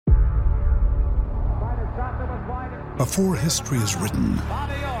Before history is written,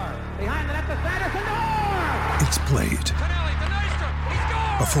 it's played.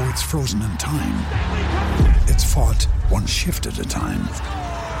 Before it's frozen in time, it's fought one shift at a time.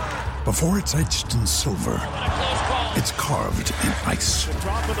 Before it's etched in silver, it's carved in ice.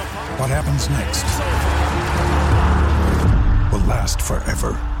 What happens next will last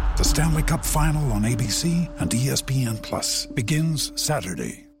forever. The Stanley Cup Final on ABC and ESPN Plus begins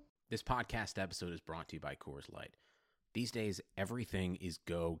Saturday. This podcast episode is brought to you by Coors Light. These days, everything is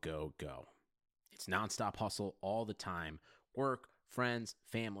go, go, go. It's nonstop hustle all the time. Work, friends,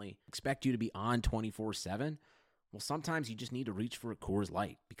 family, expect you to be on 24/7. Well, sometimes you just need to reach for a Coors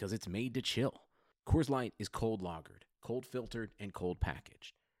Light because it's made to chill. Coors Light is cold lagered, cold filtered, and cold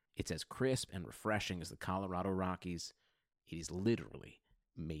packaged. It's as crisp and refreshing as the Colorado Rockies. It is literally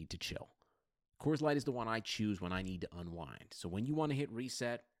made to chill. Coors Light is the one I choose when I need to unwind. So when you want to hit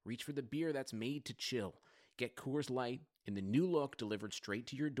reset, reach for the beer that's made to chill. Get Coors Light in the new look delivered straight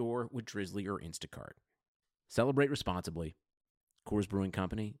to your door with Drizzly or Instacart. Celebrate responsibly. Coors Brewing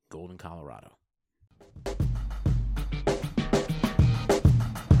Company, Golden, Colorado.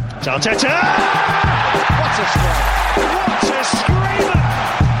 Arteta! What a strike! What a screamer!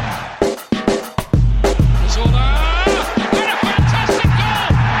 Zola! And a fantastic goal!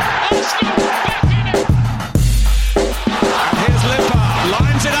 Arsenal back in it! And here's Limpar,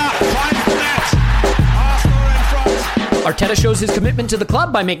 lines it up, finds the net. Arsenal are in front. Arteta shows his commitment to the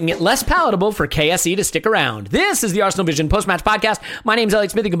club by making it less palatable for KSE to stick around. This is the Arsenal Vision post-match podcast. My name's Elliot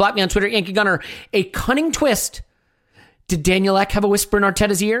Smith. You can block me on Twitter, Yankee Gunner. A cunning twist. Did Daniel Ek have a whisper in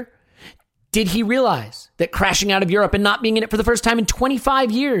Arteta's ear? Did he realize that crashing out of Europe and not being in it for the first time in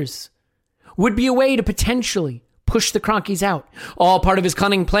 25 years would be a way to potentially push the Cronkies out? All part of his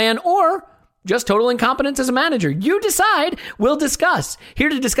cunning plan, or just total incompetence as a manager? You decide. We'll discuss. Here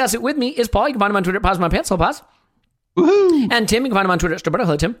to discuss it with me is Paul. You can find him on Twitter at PausMyPants. Hello, Paz. Woohoo! And Tim. You can find him on Twitter at Strawberry.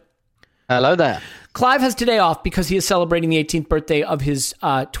 Hello, Tim. Hello there. Clive has today off because he is celebrating the 18th birthday of his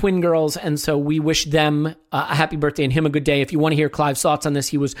twin girls, and so we wish them a happy birthday and him a good day. If you want to hear Clive's thoughts on this,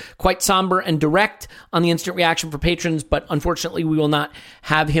 he was quite somber and direct on the instant reaction for patrons, but unfortunately we will not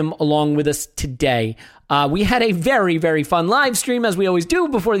have him along with us today. We had a very, very fun live stream, as we always do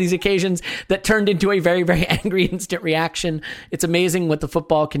before these occasions, that turned into a very, very angry instant reaction. It's amazing what the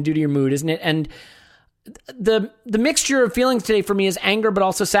football can do to your mood, isn't it? And the mixture of feelings today for me is anger, but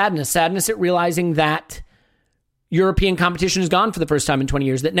also sadness. Sadness at realizing that European competition is gone for the first time in 20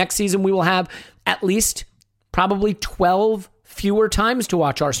 years, that next season we will have at least probably 12 fewer times to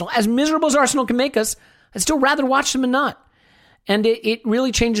watch Arsenal. As miserable as Arsenal can make us, I'd still rather watch them than not. And it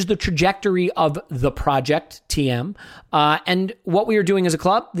really changes the trajectory of the project, TM, and what we are doing as a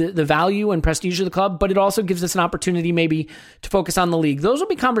club, the value and prestige of the club, but it also gives us an opportunity maybe to focus on the league. Those will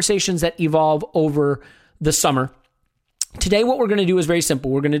be conversations that evolve over the summer. Today, what we're going to do is very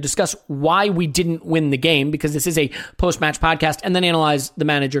simple. We're going to discuss why we didn't win the game, because this is a post-match podcast, and then analyze the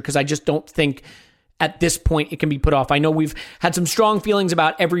manager, because I just don't think at this point it can be put off. I know we've had some strong feelings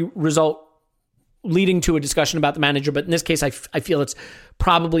about every result leading to a discussion about the manager, but in this case, I feel it's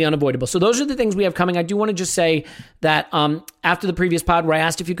probably unavoidable. So those are the things we have coming. I do want to just say that after the previous pod where I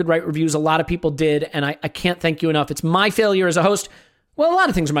asked if you could write reviews, a lot of people did, and I can't thank you enough. It's my failure as a host. Well, a lot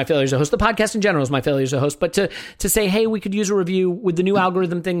of things are my failures as a host. The podcast in general is my failure as a host. But to say, hey, we could use a review with the new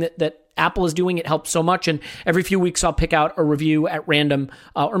algorithm thing that Apple is doing, it helps so much. And every few weeks, I'll pick out a review at random,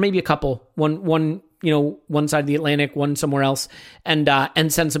 or maybe a couple, one side of the Atlantic, one somewhere else, and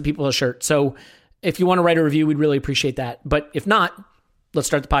send some people a shirt. So if you want to write a review, we'd really appreciate that. But if not, let's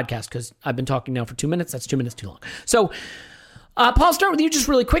start the podcast, because I've been talking now for 2 minutes. That's 2 minutes too long. So, Paul, I'll start with you just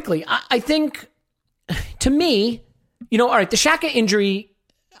really quickly. I think, to me, all right, the Xhaka injury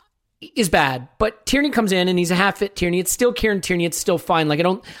is bad, but Tierney comes in and he's a half-fit Tierney. It's still Kieran Tierney. It's still fine. Like,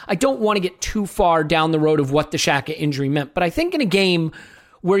 I don't want to get too far down the road of what the Xhaka injury meant. But I think in a game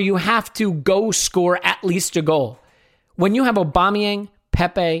where you have to go score at least a goal, when you have Aubameyang,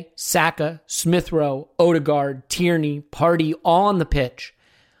 Pepe, Saka, Smith Rowe, Odegaard, Tierney, Partey, all on the pitch,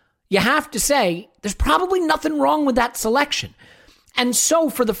 you have to say there's probably nothing wrong with that selection. And so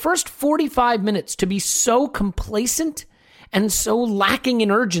for the first 45 minutes to be so complacent and so lacking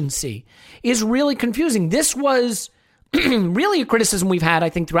in urgency is really confusing. This was really a criticism we've had, I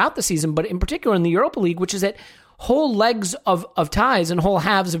think, throughout the season, but in particular in the Europa League, which is that whole legs of ties and whole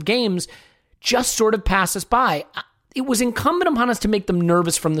halves of games just sort of pass us by. It was incumbent upon us to make them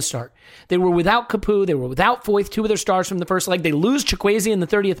nervous from the start. They were without Capu. They were without Foyth, two of their stars from the first leg. They lose Chukwueze in the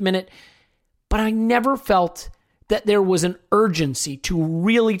 30th minute. But I never felt that there was an urgency to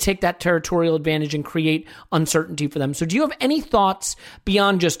really take that territorial advantage and create uncertainty for them. So do you have any thoughts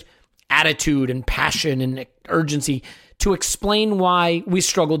beyond just attitude and passion and urgency to explain why we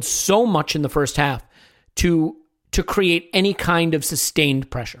struggled so much in the first half to create any kind of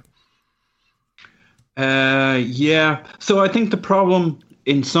sustained pressure? Yeah. So I think the problem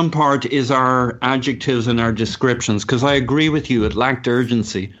in some part is our adjectives and our descriptions, because I agree with you, it lacked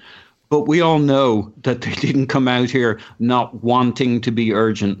urgency. But we all know that they didn't come out here not wanting to be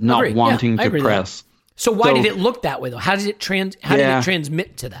urgent, not wanting to press. So why did it look that way, though? How did it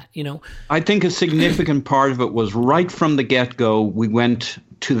transmit to that, you know? I think a significant part of it was right from the get-go, we went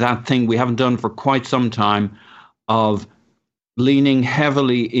to that thing we haven't done for quite some time of leaning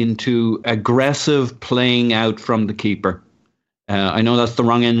heavily into aggressive playing out from the keeper. I know that's the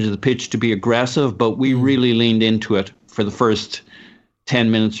wrong end of the pitch to be aggressive, but we really leaned into it for the first 10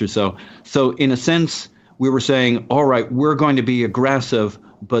 minutes or so. So in a sense, we were saying, all right, we're going to be aggressive,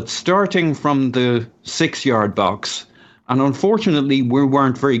 but starting from the 6-yard box. And unfortunately, we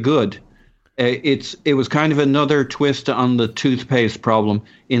weren't very good. It was kind of another twist on the toothpaste problem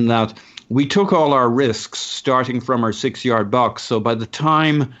in that we took all our risks starting from our 6-yard box. So by the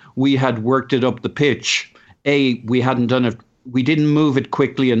time we had worked it up the pitch, we hadn't done it. We didn't move it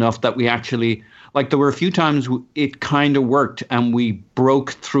quickly enough that we actually, like there were a few times it kind of worked and we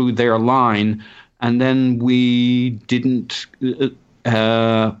broke through their line, and then we didn't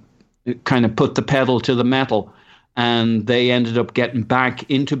kind of put the pedal to the metal, and they ended up getting back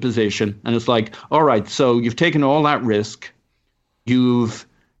into position. And it's like, all right, so you've taken all that risk, you've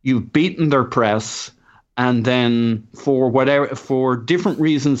beaten their press, and then for different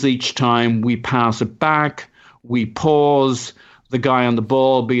reasons each time we pass it back, we pause the guy on the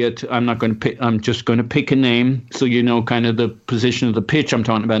ball, be it, I'm just going to pick a name so you know kind of the position of the pitch I'm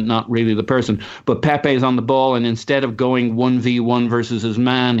talking about, not really the person. But Pepe's on the ball, and instead of going 1v1 versus his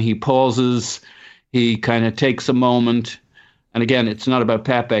man, he pauses, he kind of takes a moment. And again, it's not about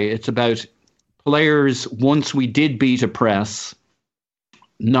Pepe, it's about players, once we did beat a press,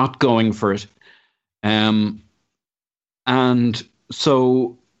 not going for it. And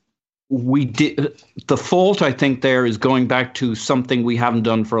so we did. The fault, I think, there is going back to something we haven't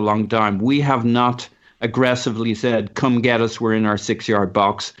done for a long time. We have not aggressively said, come get us, we're in our 6-yard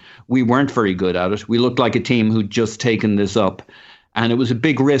box. We weren't very good at it. We looked like a team who'd just taken this up. And it was a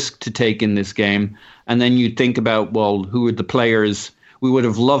big risk to take in this game. And then you think about, well, who are the players? We would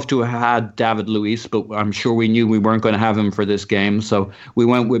have loved to have had David Luiz, but I'm sure we knew we weren't going to have him for this game. So we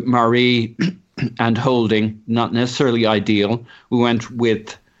went with Marie and Holding, not necessarily ideal. We went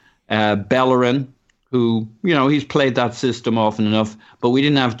with Bellerin, who, you know, he's played that system often enough, but we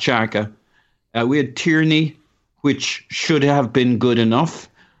didn't have Xhaka. We had Tierney, which should have been good enough.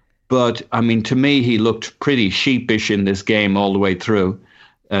 But, I mean, to me, he looked pretty sheepish in this game all the way through.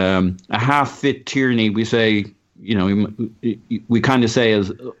 A half-fit Tierney, we say, you know, we kind of say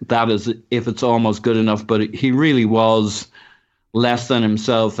as if it's almost good enough, but he really was less than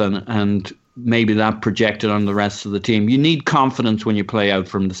himself, and maybe that projected on the rest of the team. You need confidence when you play out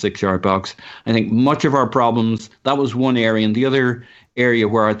from the 6-yard box. I think much of our problems, that was one area. And the other area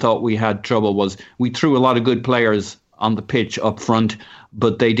where I thought we had trouble was we threw a lot of good players on the pitch up front,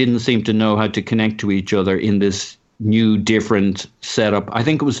 but they didn't seem to know how to connect to each other in this new, different setup. I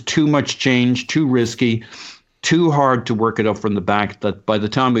think it was too much change, too risky, too hard to work it up from the back, that by the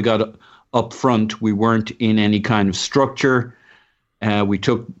time we got up front, we weren't in any kind of structure. We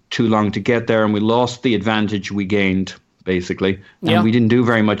took too long to get there, and we lost the advantage we gained, basically. And we didn't do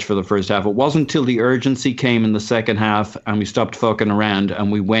very much for the first half. It wasn't until the urgency came in the second half and we stopped fucking around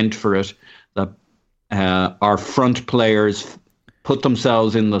and we went for it that our front players put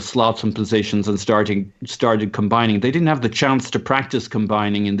themselves in the slots and positions and started combining. They didn't have the chance to practice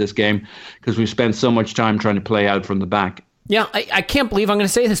combining in this game because we spent so much time trying to play out from the back. Yeah, I can't believe I'm going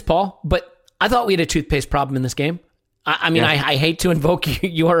to say this, Paul, but I thought we had a toothpaste problem in this game. I mean, I hate to invoke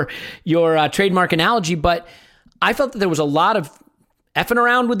your trademark analogy, but I felt that there was a lot of effing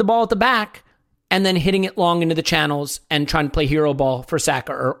around with the ball at the back and then hitting it long into the channels and trying to play hero ball for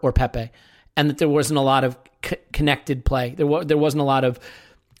Saka or Pepe, and that there wasn't a lot of connected play. There wasn't a lot of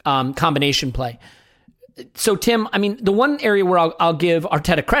combination play. So, Tim, I mean, the one area where I'll give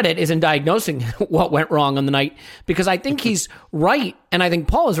Arteta credit is in diagnosing what went wrong on the night, because I think he's right, and I think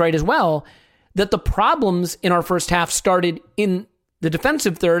Paul is right as well, that the problems in our first half started in the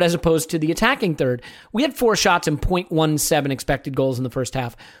defensive third as opposed to the attacking third. We had 4 shots and 0.17 expected goals in the first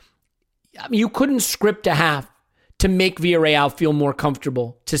half. I mean, you couldn't script a half to make Villarreal feel more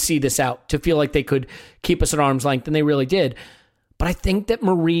comfortable to see this out, to feel like they could keep us at arm's length, and they really did. But I think that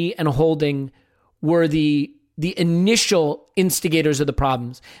Marie and Holding were the the initial instigators of the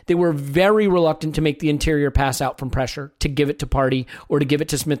problems. They were very reluctant to make the interior pass out from pressure, to give it to Partey or to give it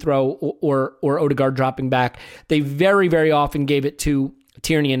to Smith Rowe or Odegaard dropping back. They very, very often gave it to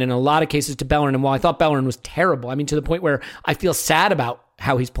Tierney and in a lot of cases to Bellerin. And while I thought Bellerin was terrible, I mean, to the point where I feel sad about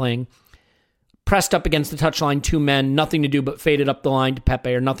how he's playing, pressed up against the touchline, 2 men, nothing to do but fade it up the line to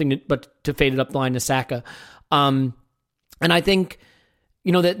Pepe, or nothing but to fade it up the line to Saka. And I think,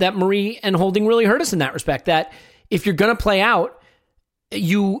 that Murray and Holding really hurt us in that respect, that if you're going to play out,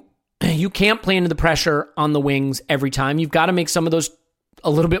 you can't play into the pressure on the wings every time. You've got to make some of those a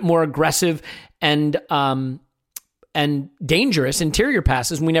little bit more aggressive and dangerous interior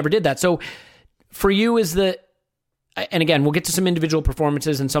passes. And we never did that. So for you, and again, we'll get to some individual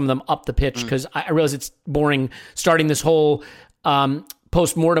performances and some of them up the pitch, because I realize it's boring starting this whole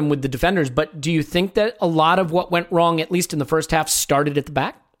post-mortem with the defenders, but do you think that a lot of what went wrong, at least in the first half, started at the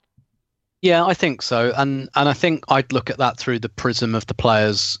back? Yeah, I think so. And I think I'd look at that through the prism of the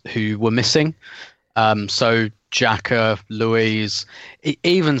players who were missing. So Xhaka, Luiz,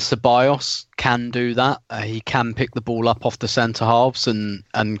 even Ceballos can do that. He can pick the ball up off the centre halves and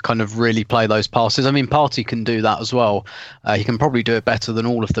kind of really play those passes. I mean, Partey can do that as well. He can probably do it better than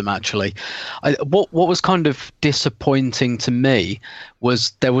all of them, actually. What was kind of disappointing to me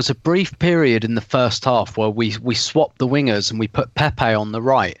was there was a brief period in the first half where we swapped the wingers and we put Pepe on the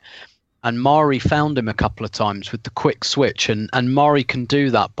right. And Mari found him a couple of times with the quick switch. And Mari can do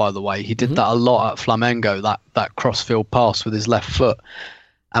that, by the way. He did that a lot at Flamengo, that cross-field pass with his left foot.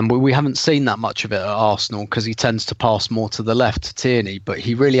 And we haven't seen that much of it at Arsenal because he tends to pass more to the left to Tierney. But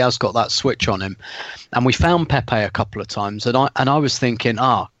he really has got that switch on him. And we found Pepe a couple of times. And I was thinking,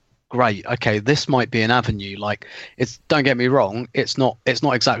 great, okay, this might be an avenue. Like, don't get me wrong, we're not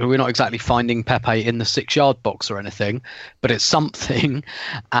exactly finding Pepe in the 6-yard box or anything, but it's something.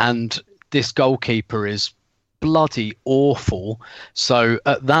 And this goalkeeper is bloody awful. So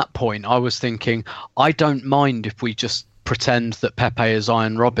at that point, I was thinking, I don't mind if we just pretend that Pepe is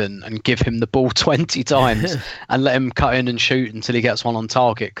Iron Robin and give him the ball 20 times and let him cut in and shoot until he gets one on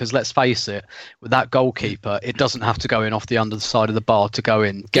target. Because let's face it, with that goalkeeper, it doesn't have to go in off the side of the bar to go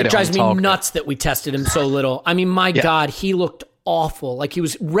in. It drives me nuts that we tested him so little. I mean, my God, he looked awful. Like he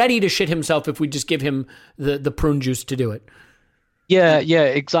was ready to shit himself if we just give him the prune juice to do it. Yeah,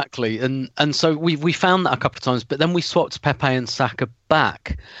 exactly. And so we found that a couple of times, but then we swapped Pepe and Saka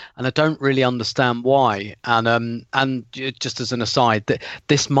back, and I don't really understand why. And just as an aside, that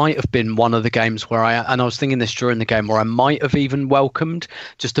this might have been one of the games where I was thinking this during the game, where I might have even welcomed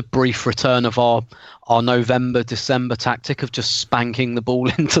just a brief return of our November-December tactic of just spanking the ball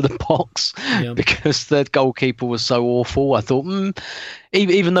into the box because the goalkeeper was so awful. I thought,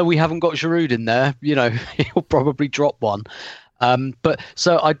 even though we haven't got Giroud in there, he'll probably drop one. But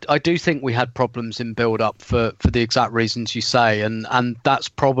so I do think we had problems in build-up for the exact reasons you say, and that's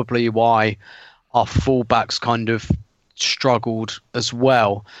probably why our fullbacks kind of struggled as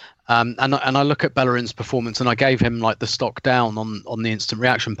well. And I look at Bellerin's performance, and I gave him like the stock down on the instant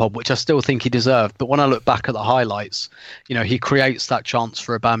reaction pod, which I still think he deserved. But when I look back at the highlights, he creates that chance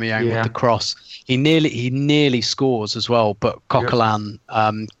for Aubameyang with the cross. He nearly scores as well, but Coquelin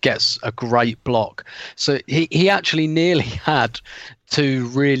gets a great block. So he actually nearly had 2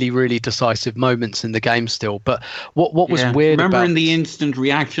 really, really decisive moments in the game still. But what was weird Remember about... in the instant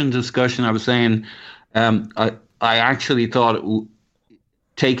reaction discussion, I was saying I actually thought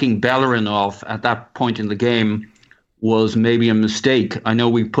taking Bellerin off at that point in the game was maybe a mistake. I know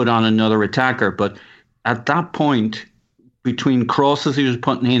we put on another attacker, but at that point, between crosses he was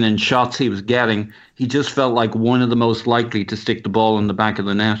putting in and shots he was getting, he just felt like one of the most likely to stick the ball in the back of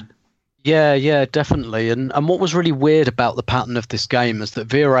the net. Yeah, definitely. And what was really weird about the pattern of this game is that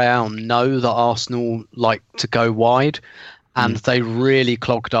Villarreal know that Arsenal like to go wide, and they really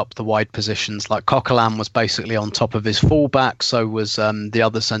clogged up the wide positions. Like Coquelin was basically on top of his fullback, so was the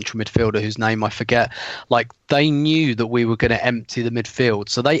other central midfielder whose name I forget. Like, they knew that we were going to empty the midfield,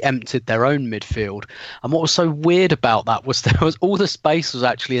 so they emptied their own midfield. And what was so weird about that was all the space was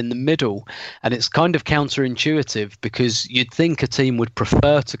actually in the middle, and it's kind of counterintuitive because you'd think a team would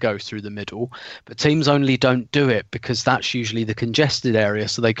prefer to go through the middle, but teams only don't do it because that's usually the congested area,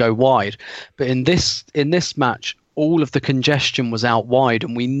 so they go wide. But in this match, all of the congestion was out wide,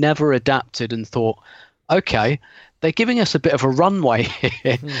 and we never adapted and thought, okay, they're giving us a bit of a runway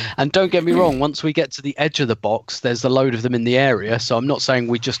here. And don't get me wrong, once we get to the edge of the box, there's a load of them in the area. So I'm not saying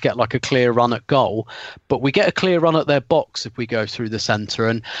we just get like a clear run at goal, but we get a clear run at their box if we go through the centre.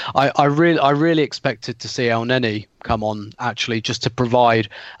 And I really expected to see El Neni come on, actually, just to provide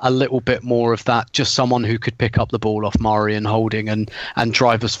a little bit more of that, just someone who could pick up the ball off Murray and Holding and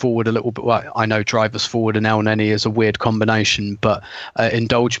drive us forward a little bit. Well, I know drive us forward and El Neni is a weird combination, but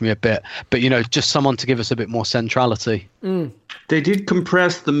indulge me a bit. But, just someone to give us a bit more centrality. They did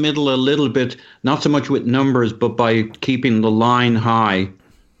compress the middle a little bit, not so much with numbers, but by keeping the line high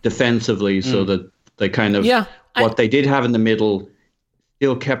defensively so that they kind of, what they did have in the middle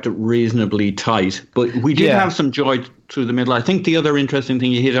still kept it reasonably tight. But we did have some joy through the middle. I think the other interesting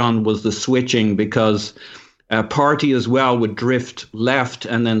thing you hit on was the switching, because Partey as well would drift left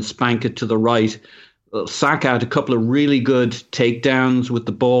and then spank it to the right. Saka had a couple of really good takedowns with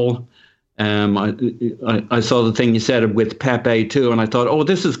the ball. I saw the thing you said with Pepe too, and I thought,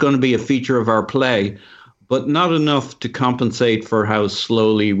 this is going to be a feature of our play, but not enough to compensate for how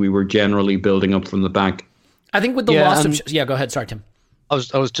slowly we were generally building up from the back. I think with the loss of... Yeah, go ahead. Sorry, Tim. I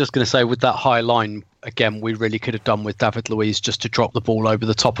was just going to say, with that high line, again, we really could have done with David Luiz just to drop the ball over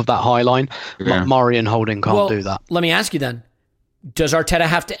the top of that high line. Yeah. Murray and Holding can't do that. Let me ask you then, does Arteta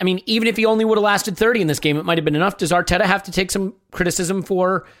have to... I mean, even if he only would have lasted 30 in this game, it might have been enough. Does Arteta have to take some criticism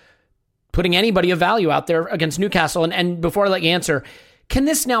for putting anybody of value out there against Newcastle? And before I let you answer, can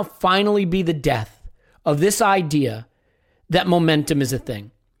this now finally be the death of this idea that momentum is a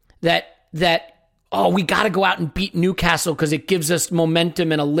thing? That we got to go out and beat Newcastle because it gives us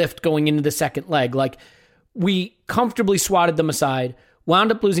momentum and a lift going into the second leg. Like, we comfortably swatted them aside, wound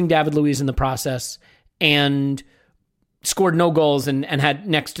up losing David Luiz in the process, and scored no goals and had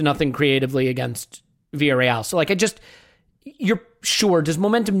next to nothing creatively against Villarreal. So, you're sure, does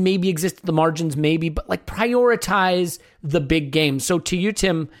momentum maybe exist at the margins? Maybe, but prioritize the big game. So to you,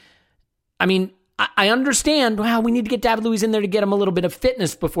 Tim, I mean, I understand, we need to get David Luiz in there to get him a little bit of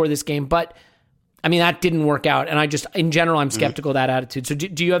fitness before this game, but I mean, that didn't work out. And in general, I'm skeptical of that attitude. So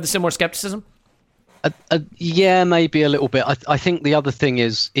do you have the similar skepticism? Yeah, maybe a little bit. I think the other thing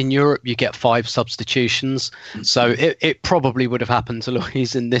is, in Europe, you get 5 substitutions. So it probably would have happened to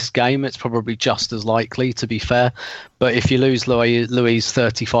Luiz in this game. It's probably just as likely, to be fair. But if you lose Luiz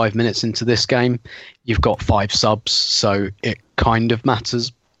 35 minutes into this game, you've got 5 subs. So it kind of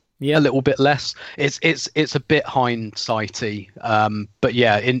matters a little bit less. It's a bit hindsighty. But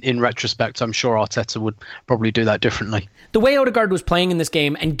yeah, in retrospect, I'm sure Arteta would probably do that differently. The way Odegaard was playing in this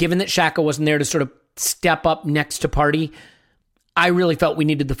game, and given that Xhaka wasn't there to sort of step up next to Partey, I really felt we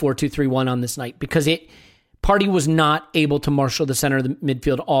needed the 4-2-3-1 on this night, because Partey was not able to marshal the center of the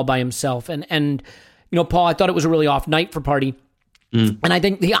midfield all by himself. And Paul, I thought it was a really off night for Partey. And I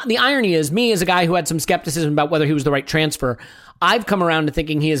think the irony is, me as a guy who had some skepticism about whether he was the right transfer, I've come around to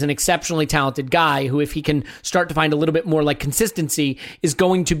thinking he is an exceptionally talented guy who, if he can start to find a little bit more consistency, is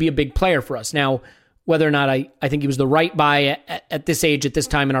going to be a big player for us. Now, whether or not I think he was the right buy at this age, at this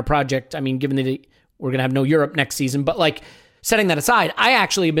time in our project, I mean, given that we're going to have no Europe next season, but setting that aside, I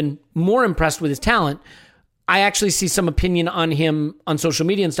actually have been more impressed with his talent. I actually see some opinion on him on social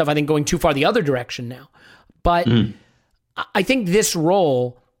media and stuff, I think, going too far the other direction now. But I think this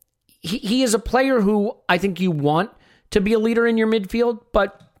role, he is a player who I think you want to be a leader in your midfield,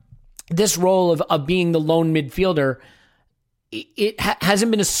 but this role of being the lone midfielder, it hasn't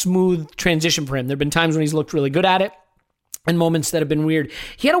been a smooth transition for him. There have been times when he's looked really good at it and moments that have been weird.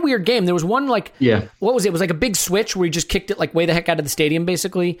 He had a weird game. There was one what was it? It was a big switch where he just kicked it way the heck out of the stadium,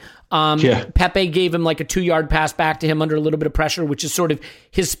 basically. Pepe gave him a 2-yard pass back to him under a little bit of pressure, which is sort of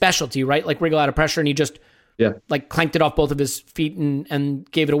his specialty, right? Wriggle out of pressure, and he just clanked it off both of his feet and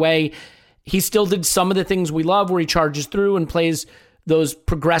gave it away. He still did some of the things we love, where he charges through and plays those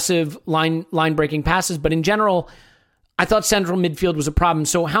progressive line breaking passes. But in general, I thought central midfield was a problem.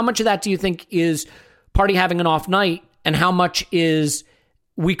 So how much of that do you think is Partey having an off night, and how much is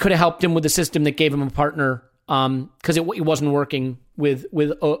we could have helped him with a system that gave him a partner, because it wasn't working with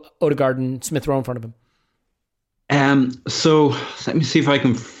Odegaard and Smith Rowe in front of him? So let me see if I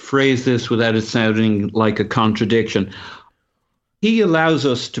can phrase this without it sounding like a contradiction. He allows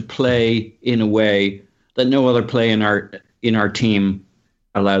us to play in a way that no other play in our team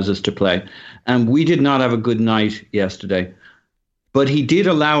allows us to play. And we did not have a good night yesterday. But he did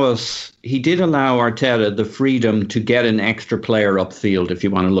allow Arteta the freedom to get an extra player upfield, if you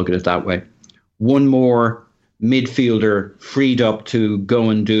want to look at it that way. One more midfielder freed up to go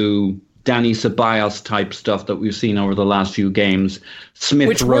and do Dani Ceballos type stuff that we've seen over the last few games.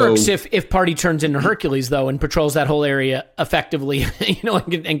 Which works if Partey turns into Hercules, though, and patrols that whole area effectively,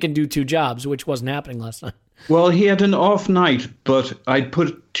 and can do 2 jobs, which wasn't happening last night. Well, he had an off night, but I'd put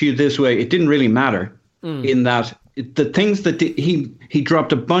it to you this way: it didn't really matter in that the things that he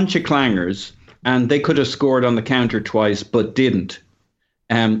dropped a bunch of clangers, and they could have scored on the counter twice, but didn't.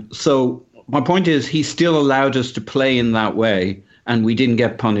 So my point is he still allowed us to play in that way, and we didn't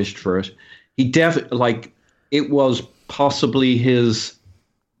get punished for it. It was possibly his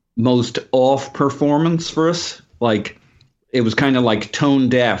most off performance for us. Like, it was kind of like tone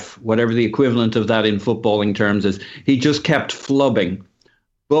deaf, whatever the equivalent of that in footballing terms is. He just kept flubbing.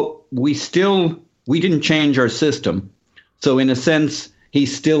 But we didn't change our system. So in a sense, he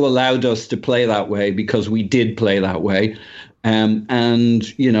still allowed us to play that way because we did play that way.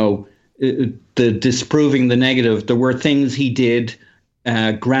 And, you know, the disproving the negative, there were things he did,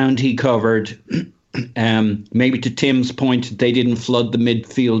 ground he covered. Maybe to Tim's point, they didn't flood the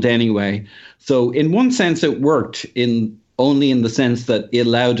midfield anyway. So in one sense, it worked, only in the sense that it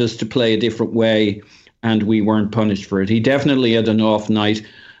allowed us to play a different way and we weren't punished for it. He definitely had an off night.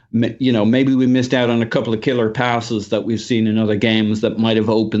 You know, maybe we missed out on a couple of killer passes that we've seen in other games that might have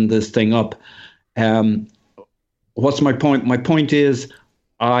opened this thing up. What's my point? My point is,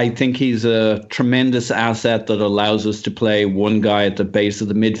 I think he's a tremendous asset that allows us to play one guy at the base of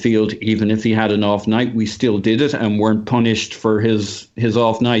the midfield. Even if he had an off night, we still did it and weren't punished for his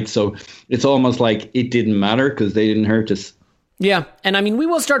off night. So it's almost like it didn't matter because they didn't hurt us. Yeah, and I mean, we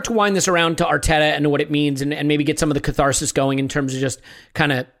will start to wind this around to Arteta and what it means and maybe get some of the catharsis going in terms of just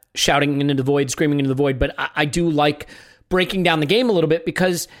kind of shouting into the void, screaming into the void. But I do like breaking down the game a little bit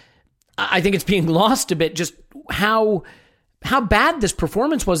because I think it's being lost a bit just how bad this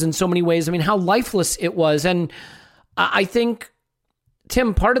performance was in so many ways. I mean, how lifeless it was. And I think,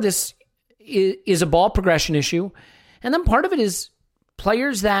 Tim, part of this is a ball progression issue. And then part of it is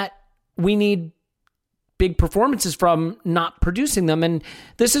players that we need big performances from not producing them. And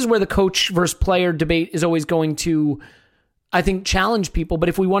this is where the coach versus player debate is always going to, I think, challenge people. But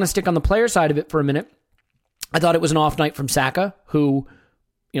if we want to stick on the player side of it for a minute, I thought it was an off night from Saka, who,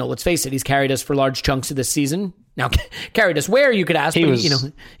 you know, let's face it, he's carried us for large chunks of this season. Now, carried us where, you could ask, go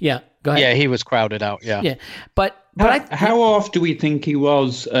ahead. Yeah, he was crowded out. Yeah. But how off do we think he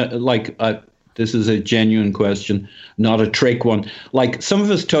was? This is a genuine question, not a trick one. Like, some of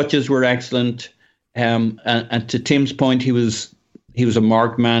his touches were excellent. And to Tim's point, he was a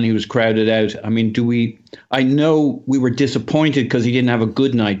marked man. He was crowded out. I mean, I know we were disappointed because he didn't have a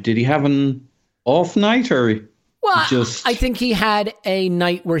good night. Did he have an off night or? Well, I think he had a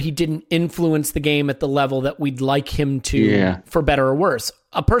night where he didn't influence the game at the level that we'd like him to, for better or worse.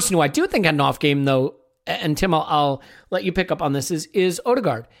 A person who I do think had an off game, though, and Tim, I'll let you pick up on this, is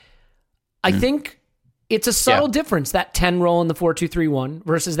Odegaard. I think it's a subtle difference, that 10 role in the 4-2-3-1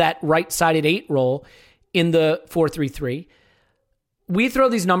 versus that right-sided 8 role in the 4-3-3. We throw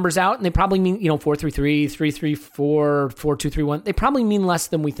these numbers out, and they probably mean, 4-3-3, 3-3-4, 4-2-3-1. They probably mean less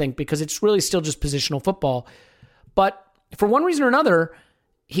than we think because it's really still just positional football. But for one reason or another,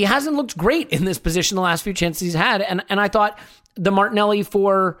 he hasn't looked great in this position the last few chances he's had. And I thought the Martinelli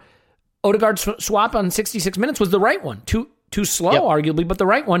for Odegaard swap on 66 minutes was the right one. Too slow, arguably, but the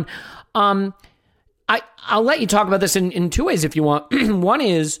right one. I'll let you talk about this in two ways if you want. One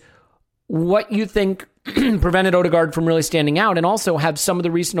is what you think prevented Odegaard from really standing out, and also have some of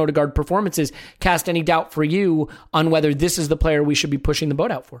the recent Odegaard performances cast any doubt for you on whether this is the player we should be pushing the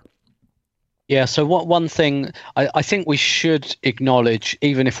boat out for. Yeah, so one thing I think we should acknowledge,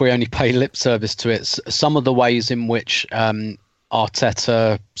 even if we only pay lip service to it, some of the ways in which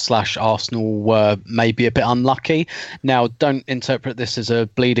Arteta/Arsenal were maybe a bit unlucky. Now, don't interpret this as a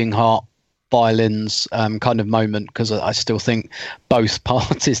bleeding heart violins kind of moment, because I still think both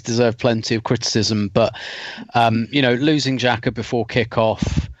parties deserve plenty of criticism. But, losing Xhaka before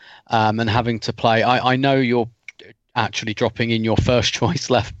kickoff and having to play, I know you're actually dropping in your first choice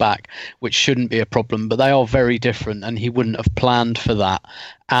left back, which shouldn't be a problem, but they are very different, and he wouldn't have planned for that.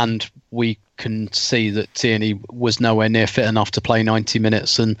 And we can see that Tierney was nowhere near fit enough to play 90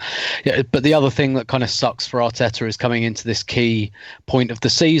 minutes. But the other thing that kind of sucks for Arteta is coming into this key point of the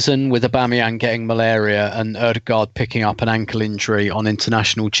season with Aubameyang getting malaria and Odegaard picking up an ankle injury on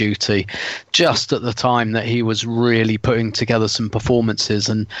international duty, just at the time that he was really putting together some performances.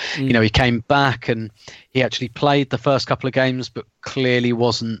 And, he came back and he actually played the first couple of games, but clearly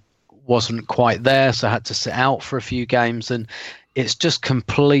wasn't quite there, so had to sit out for a few games. And it's just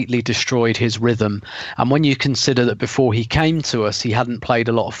completely destroyed his rhythm. And when you consider that before he came to us, he hadn't played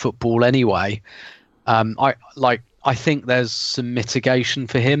a lot of football anyway, I think there's some mitigation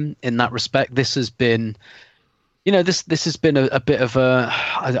for him in that respect. This has been, this has been a bit of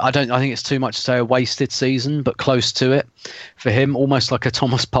I think it's too much to say a wasted season, but close to it for him, almost like a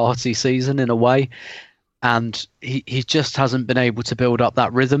Thomas Partey season in a way. and he just hasn't been able to build up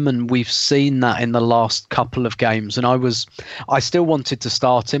that rhythm, and we've seen that in the last couple of games. And I still wanted to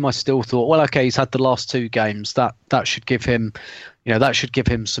start him. I still thought, well, okay, he's had the last 2 games, that should give him, that should give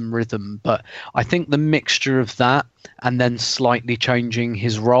him some rhythm. But I think the mixture of that and then slightly changing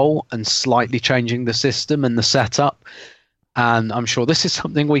his role and slightly changing the system and the setup, and I'm sure this is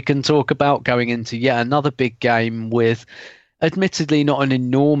something we can talk about going into yet another big game with, admittedly not an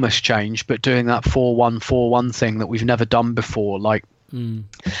enormous change, but doing that 4-1-4-1 thing that we've never done before. Like,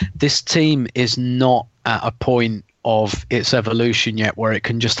 this team is not at a point of its evolution yet where it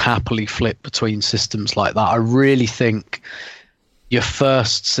can just happily flip between systems like that. I really think your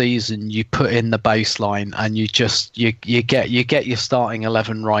first season, you put in the baseline and you get your starting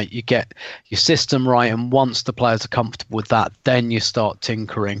 11 right, you get your system right, and once the players are comfortable with that, then you start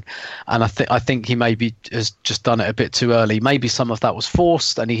tinkering. And I think he maybe has just done it a bit too early. Maybe some of that was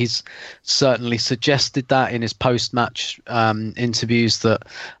forced, and he's certainly suggested that in his post-match interviews, that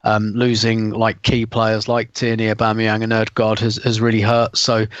losing like key players like Tierney, Aubameyang and Ødegaard has really hurt.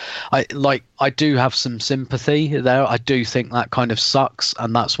 So I do have some sympathy there. I do think that kind of sucks,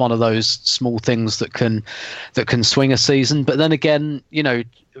 and that's one of those small things that can swing a season. But then again,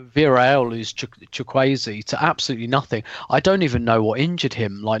 Villarreal lose Chukwueze to absolutely nothing. I don't even know what injured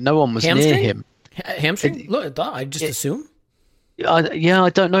him. Like, no one was near him. Hamstring? Look, I just assume. I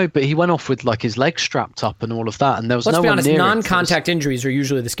don't know, but he went off with like his leg strapped up and all of that, and there was no one near him. Let's be honest, non-contact injuries are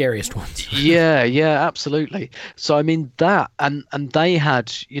usually the scariest ones. Yeah, absolutely. So I mean that, and they had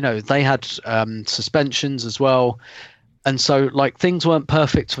suspensions as well, and so like things weren't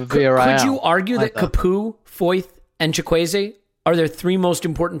perfect for Villarreal. Could you argue that Capoue, Foyth, and Chukwueze are their 3 most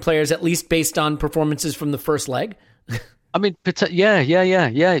important players, at least based on performances from the first leg? I mean, yeah.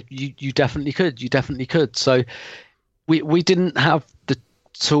 You definitely could. You definitely could. So. We didn't have the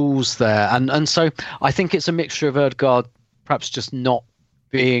tools there, and so I think it's a mixture of Ødegaard perhaps just not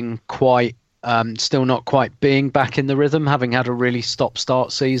being quite, still not quite being back in the rhythm, having had a really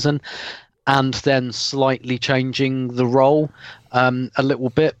stop-start season, and then slightly changing the role a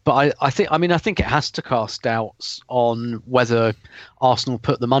little bit. But I think it has to cast doubts on whether Arsenal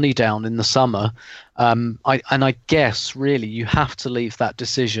put the money down in the summer. I guess really you have to leave that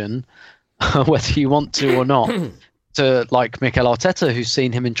decision, whether you want to or not, to like Mikel Arteta, who's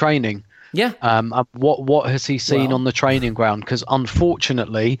seen him in training. Yeah. What has he seen on the training ground? Because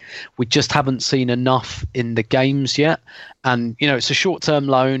unfortunately, we just haven't seen enough in the games yet. And it's a short-term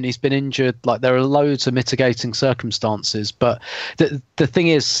loan. He's been injured. Like, there are loads of mitigating circumstances. But the thing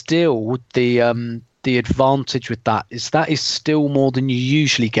is, still the advantage with that is still more than you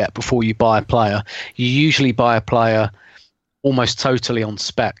usually get before you buy a player. You usually buy a player almost totally on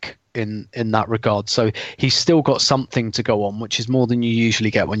spec in that regard. So he's still got something to go on, which is more than you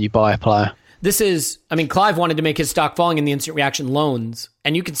usually get when you buy a player. Clive wanted to make his stock falling in the instant reaction loans,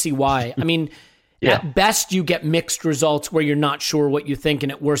 and you can see why. At best you get mixed results where you're not sure what you think,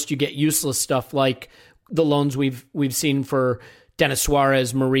 and at worst you get useless stuff like the loans we've seen for Denis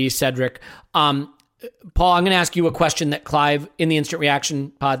Suarez, Marie, Cedric. Paul, I'm going to ask you a question that Clive in the instant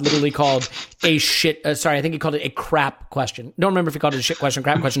reaction pod literally called I think he called it a crap question. Don't remember if he called it a shit question,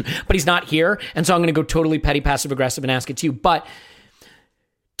 crap question, but he's not here. And so I'm going to go totally petty, passive aggressive and ask it to you. But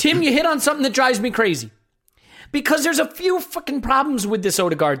Tim, you hit on something that drives me crazy, because there's a few fucking problems with this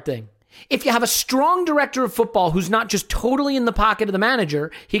Ødegaard thing. If you have a strong director of football who's not just totally in the pocket of the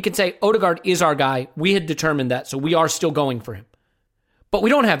manager, he can say, Ødegaard is our guy. We had determined that, so we are still going for him. But we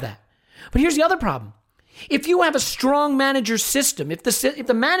don't have that. But here's the other problem. If you have a strong manager system, if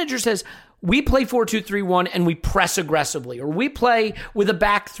the manager says, we play 4-2-3-1 and we press aggressively, or we play with a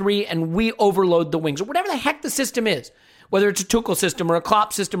back 3 and we overload the wings, or whatever the heck the system is, whether it's a Tuchel system or a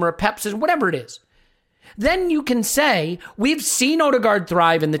Klopp system or a Pep system, whatever it is, then you can say, we've seen Ødegaard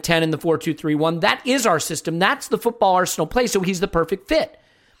thrive in the 10 and the 4-2-3-1. That is our system. That's the football Arsenal play, so he's the perfect fit.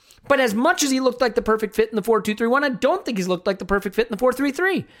 But as much as he looked like the perfect fit in the 4-2-3-1, I don't think he's looked like the perfect fit in the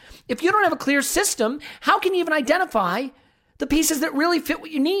 4-3-3. If you don't have a clear system, how can you even identify the pieces that really fit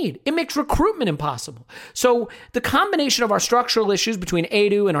what you need? It makes recruitment impossible. So the combination of our structural issues between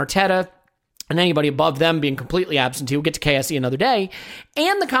Edu and Arteta, and anybody above them being completely absentee, we'll get to KSE another day,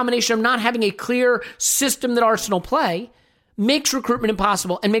 and the combination of not having a clear system that Arsenal play, makes recruitment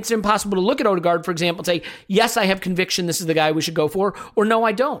impossible, and makes it impossible to look at Ødegaard, for example, and say, yes, I have conviction this is the guy we should go for, or no,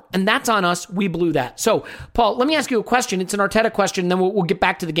 I don't. And that's on us. We blew that. So, Paul, let me ask you a question. It's an Arteta question, and then we'll get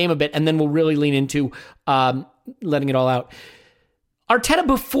back to the game a bit, and then we'll really lean into letting it all out. Arteta,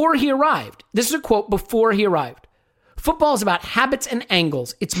 before he arrived, this is a quote, before he arrived, Football is about habits and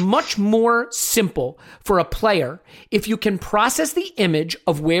angles. It's much more simple for a player if you can process the image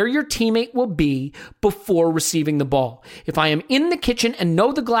of where your teammate will be before receiving the ball. If I am in the kitchen and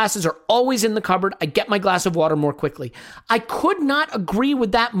know the glasses are always in the cupboard, I get my glass of water more quickly. I could not agree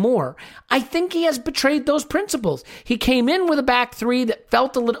with that more. I think he has betrayed those principles. He came in with a back three that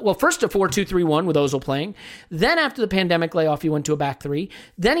felt a little, well, first a 4-2-3-1 with Ozil playing. Then after the pandemic layoff, he went to a back three.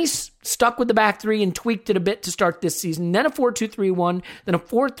 Then he stuck with the back three and tweaked it a bit to start this season. Then a 4-2-3-1, then a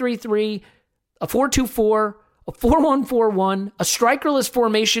 4-3-3, a 4-2-4, a 4-1-4-1, a strikerless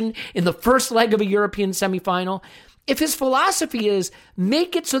formation in the first leg of a European semifinal. If his philosophy is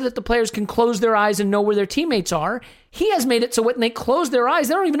make it so that the players can close their eyes and know where their teammates are, he has made it so when they close their eyes,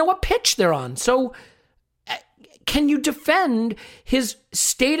 they don't even know what pitch they're on. So can you defend his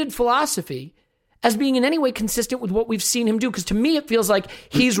stated philosophy as being in any way consistent with what we've seen him do? Because to me, it feels like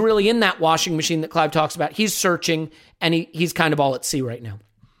he's really in that washing machine that Clive talks about. He's searching, and he's kind of all at sea right now.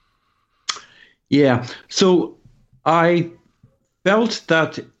 Yeah. So I felt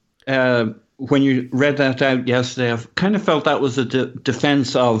that when you read that out yesterday, I kind of felt that was a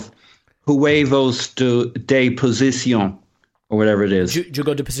defense of huevos de posición, or whatever it is.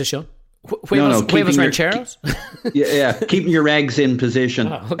 Jugo de posición? Huevos rancheros? Yeah, keeping your eggs in position.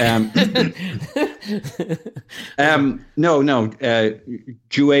 Oh, okay.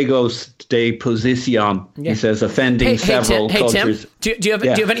 Juegos de posición. Yeah. He says, offending several cultures. Tim, do you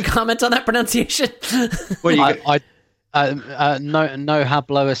have any comments on that pronunciation? No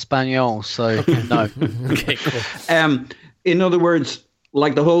hablo español, so no. Okay, cool. In other words,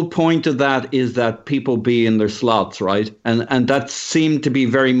 like the whole point of that is that people be in their slots, right? And that seemed to be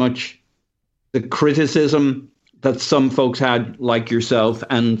very much the criticism that some folks had, like yourself,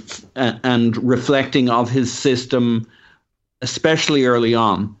 and reflecting of his system, especially early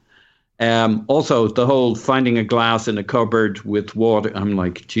on. Also, the whole finding a glass in a cupboard with water. I'm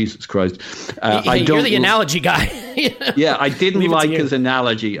like, Jesus Christ. You're the analogy guy. Yeah, I didn't like his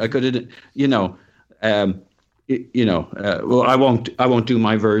analogy. I could, well, I won't do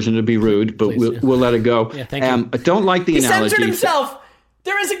my version. It'd be rude, but we'll let it go. Yeah, thank you. I don't like the analogy. He censored himself.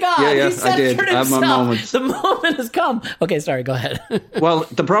 There is a God. Yeah, he censored himself. Moment. The moment has come. Okay, sorry, go ahead. Well,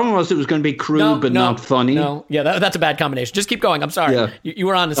 the problem was it was going to be crude not funny. No, yeah, that's a bad combination. Just keep going. I'm sorry. Yeah. You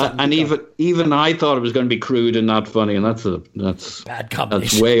were on to something. And even I thought it was going to be crude and not funny, and that's bad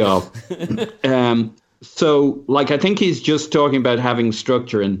combination. That's way off. So, like, I think he's just talking about having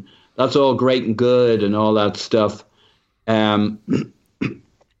structure, and that's all great and good and all that stuff. But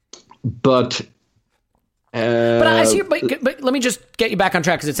I see. But let me just get you back on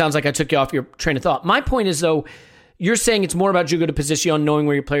track because it sounds like I took you off your train of thought. My point is, though, you're saying it's more about jugo de posición, knowing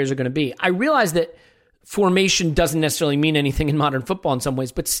where your players are going to be. I realize that formation doesn't necessarily mean anything in modern football in some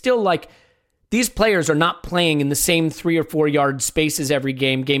ways, but still, like, these players are not playing in the same 3 or 4 yard spaces every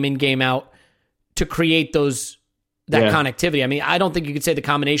game in, game out, to create that connectivity. I mean, I don't think you could say the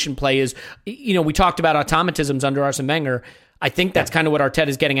combination play is, we talked about automatisms under Arsene Wenger. I think that's kind of what Arteta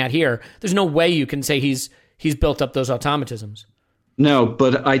is getting at here. There's no way you can say he's built up those automatisms. No,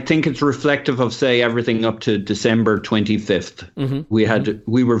 but I think it's reflective of, say, everything up to December 25th. Mm-hmm.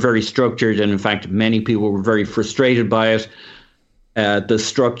 We were very structured, and in fact, many people were very frustrated by it. The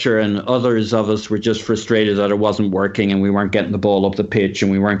structure, and others of us were just frustrated that it wasn't working and we weren't getting the ball up the pitch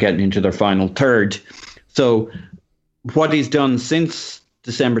and we weren't getting into their final third. So what he's done since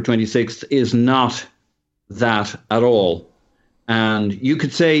December 26th is not that at all. And you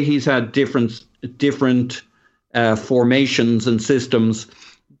could say he's had different formations and systems,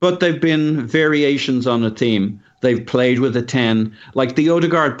 but they've been variations on a theme. They've played with a 10. Like the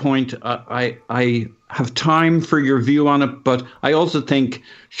Odegaard point, I have time for your view on it, but I also think,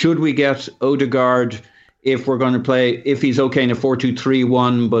 should we get Odegaard if we're going to play, if he's okay in a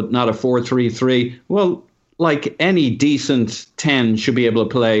 4-2-3-1, but not a 4-3-3? Well, like any decent 10 should be able to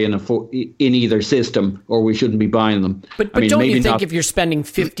play in either system, or we shouldn't be buying them. But don't you think if you're spending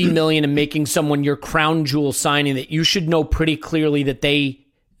 $50 million and making someone your crown jewel signing, that you should know pretty clearly that they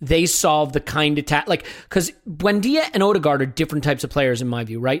solve the kind of like, because Buendia and Odegaard are different types of players in my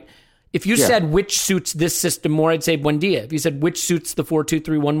view, right? If you said which suits this system more, I'd say Buendia. If you said which suits the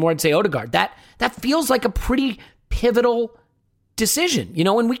 4-2-3-1 more, I'd say Odegaard. That feels like a pretty pivotal decision,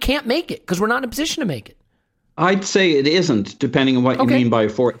 and we can't make it because we're not in a position to make it. I'd say it isn't, depending on what you mean by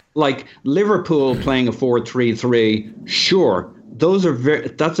like Liverpool playing a 4-3-3. Sure,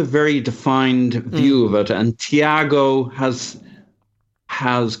 that's a very defined view of it, and Thiago has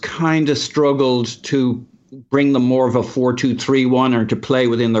kind of struggled to bring them more of a 4-2-3-1 or to play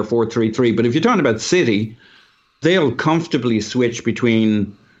within their 4-3-3. But if you're talking about City, they'll comfortably switch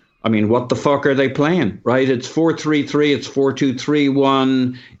between I mean, what the fuck are they playing, right? It's 4-3-3, it's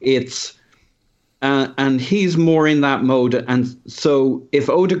 4-2-3-1, it's and he's more in that mode. And so if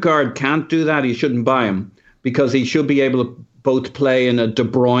Odegaard can't do that, he shouldn't buy him, because he should be able to both play in a De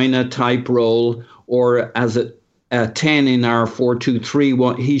Bruyne type role or as a 10 in our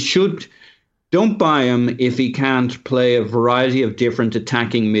 4-2-3-1. He should. Don't buy him if he can't play a variety of different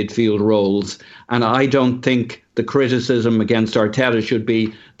attacking midfield roles. And I don't think the criticism against Arteta should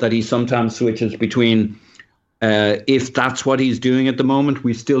be that he sometimes switches between, if that's what he's doing at the moment.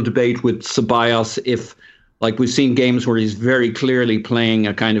 We still debate with Ceballos if, like, we've seen games where he's very clearly playing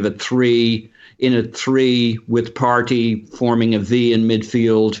a kind of a 3 with Partey forming a V in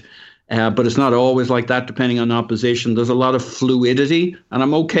midfield. But it's not always like that, depending on opposition. There's a lot of fluidity, and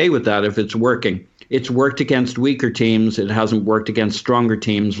I'm okay with that if it's working. It's worked against weaker teams. It hasn't worked against stronger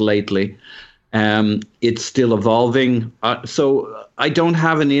teams lately. It's still evolving. So I don't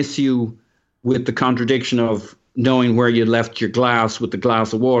have an issue with the contradiction of knowing where you left your glass with the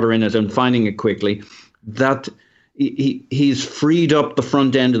glass of water in it and finding it quickly. That he's freed up the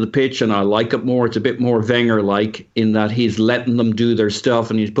front end of the pitch, and I like it more. It's a bit more Wenger-like in that he's letting them do their stuff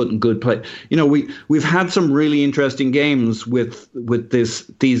and he's putting good play. You know, we've had some really interesting games with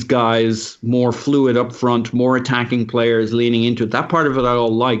these guys, more fluid up front, more attacking players leaning into it. That part of it I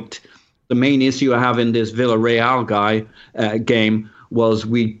all liked. The main issue I have in this Villarreal game was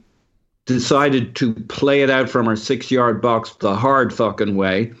we decided to play it out from our 6-yard box the hard fucking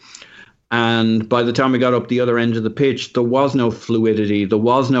way. And by the time we got up the other end of the pitch, there was no fluidity. There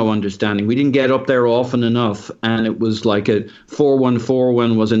was no understanding. We didn't get up there often enough. And it was like a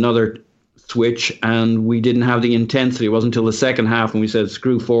 4-1-4-1 was another switch. And we didn't have the intensity. It wasn't until the second half when we said,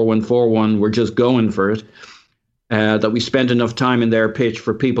 screw 4-1-4-1, we're just going for it, that we spent enough time in their pitch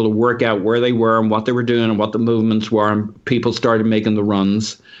for people to work out where they were and what they were doing and what the movements were. And people started making the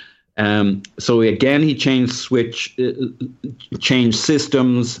runs. So again, he changed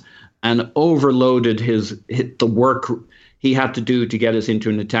systems, and overloaded the work he had to do to get us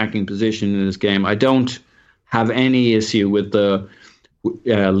into an attacking position in this game. I don't have any issue with the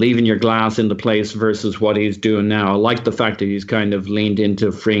leaving your glass in the place versus what he's doing now. I like the fact that he's kind of leaned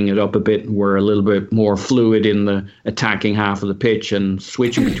into freeing it up a bit, and we're a little bit more fluid in the attacking half of the pitch, and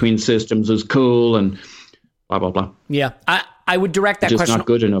switching between systems is cool, and blah, blah, blah. Yeah, I would direct that just question. Just not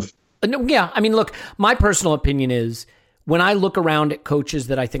good enough. No, yeah, I mean, look, my personal opinion is, when I look around at coaches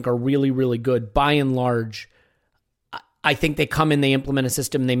that I think are really, really good, by and large, I think they come in, they implement a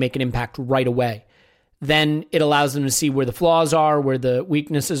system, they make an impact right away. Then it allows them to see where the flaws are, where the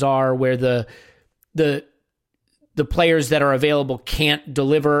weaknesses are, where the players that are available can't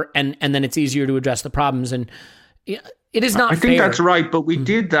deliver, and then it's easier to address the problems. And it is not fair. I think that's right, but we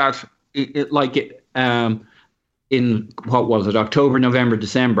did that in, what was it, October, November,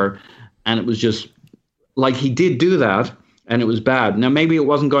 December, and it was just like he did do that, and it was bad. Now, maybe it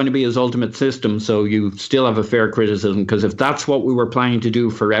wasn't going to be his ultimate system, so you still have a fair criticism, because if that's what we were planning to do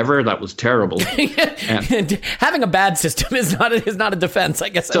forever, that was terrible. Having a bad system is not a defense, I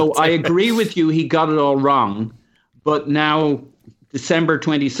guess. So I agree with you, he got it all wrong, but now, December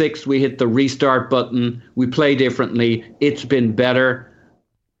 26th, we hit the restart button, we play differently, it's been better.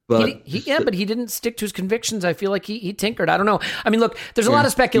 But but he didn't stick to his convictions. I feel like he tinkered. I don't know. I mean, look, there's a lot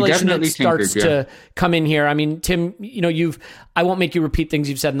of speculation that starts to come in here. I mean, Tim, I won't make you repeat things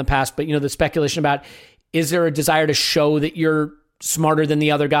you've said in the past, but the speculation about, is there a desire to show that you're smarter than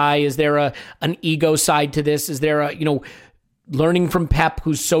the other guy? Is there an ego side to this? Is there learning from Pep,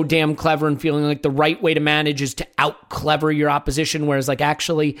 who's so damn clever, and feeling like the right way to manage is to out clever your opposition, whereas like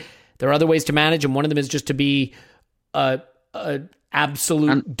actually there are other ways to manage, and one of them is just to be a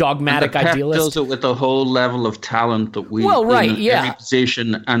absolute dogmatic idealist. Pep does it with the whole level of talent that we every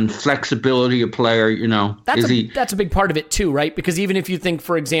position and flexibility of player. That's a big part of it too, right? Because even if you think,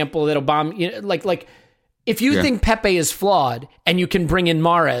 for example, that Obama, like if you think Pepe is flawed and you can bring in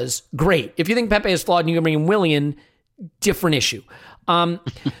Mahrez, great. If you think Pepe is flawed and you can bring in Willian, different issue.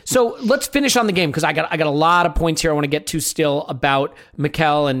 So let's finish on the game, because I got a lot of points here I want to get to still about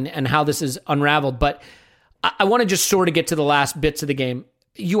Mikel and how this is unraveled, but I want to just sort of get to the last bits of the game.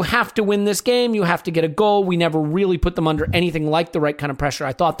 You have to win this game. You have to get a goal. We never really put them under anything like the right kind of pressure.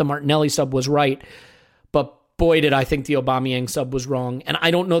 I thought the Martinelli sub was right, but boy, did I think the Aubameyang sub was wrong. And I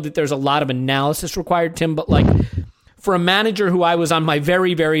don't know that there's a lot of analysis required, Tim, but like for a manager who I was on my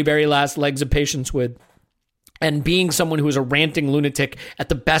very, very, very last legs of patience with, and being someone who is a ranting lunatic at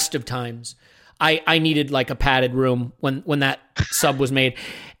the best of times, I needed like a padded room when that sub was made.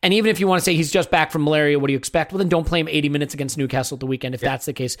 And even if you want to say he's just back from malaria, what do you expect? Well, then don't play him 80 minutes against Newcastle at the weekend if that's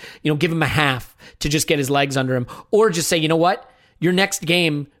the case. Give him a half to just get his legs under him. Or just say, you know what? your next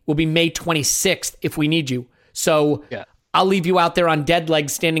game will be May 26th if we need you. So I'll leave you out there on dead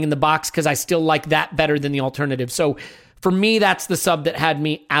legs standing in the box because I still like that better than the alternative. So for me, that's the sub that had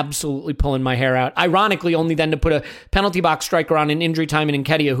me absolutely pulling my hair out. Ironically, only then to put a penalty box striker on an injury time in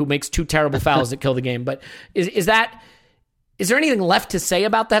Nketiah, who makes 2 terrible fouls that kill the game. But is there anything left to say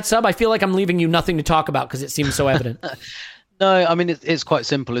about that sub? I feel like I'm leaving you nothing to talk about because it seems so evident. No, I mean, it's quite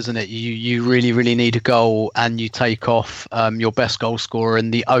simple, isn't it? You really, really need a goal, and you take off your best goal scorer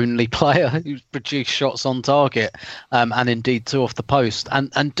and the only player who's produced shots on target, and indeed 2 off the post,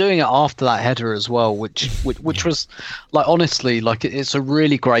 and doing it after that header as well, which was, like, honestly, like, it's a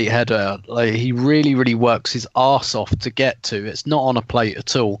really great header. Like, he really, really works his arse off to get to. It's not on a plate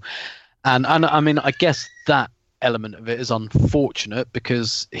at all, and I mean, I guess that element of it is unfortunate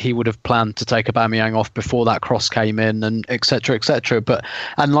because he would have planned to take Aubameyang off before that cross came in, and etc. But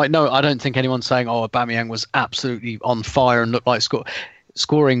no, I don't think anyone's saying Aubameyang was absolutely on fire and looked like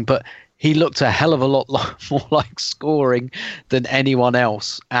scoring, but he looked a hell of a lot more like scoring than anyone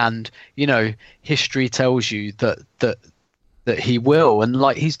else. And history tells you that he will, and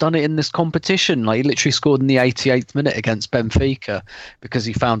like, he's done it in this competition. Like, he literally scored in the 88th minute against Benfica because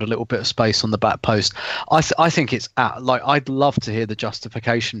he found a little bit of space on the back post. I think it's I'd love to hear the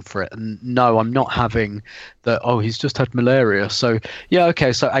justification for it. And no, I'm not having that. He's just had malaria. So yeah,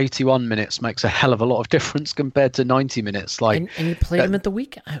 okay. So 81 minutes makes a hell of a lot of difference compared to 90 minutes. Like, and you played him at the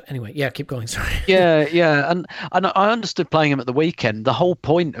weekend anyway. Yeah, keep going. Sorry. Yeah, and I understood playing him at the weekend. The whole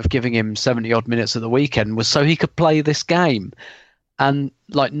point of giving him 70 odd minutes at the weekend was so he could play this game. And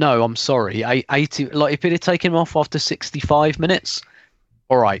like, no, I'm sorry. 80, like, if it had taken him off after 65 minutes,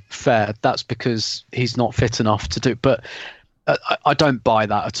 all right, fair. That's because he's not fit enough to do. But I don't buy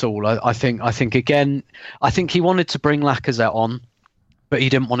that at all. I think he wanted to bring Lacazette on, but he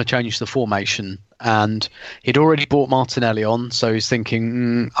didn't want to change the formation. And he'd already brought Martinelli on, so he's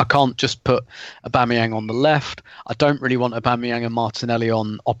thinking, I can't just put Aubameyang on the left. I don't really want Aubameyang and Martinelli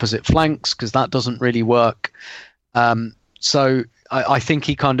on opposite flanks because that doesn't really work. So I think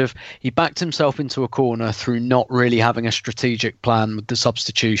he backed himself into a corner through not really having a strategic plan with the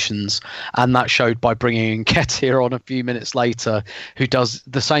substitutions, and that showed by bringing Nketiah on a few minutes later, who does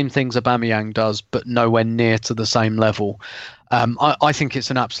the same things Aubameyang does, but nowhere near to the same level. I think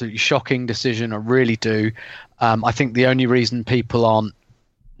it's an absolutely shocking decision. I really do. I think the only reason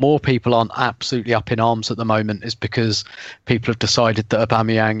more people aren't absolutely up in arms at the moment is because people have decided that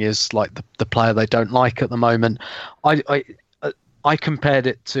Aubameyang is like the player they don't like at the moment. I compared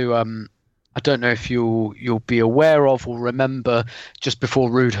it to I don't know if you'll be aware of or remember, just before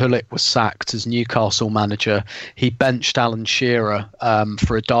Ruud Gullit was sacked as Newcastle manager, he benched Alan Shearer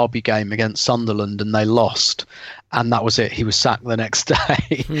for a derby game against Sunderland, and they lost, and that was it. He was sacked the next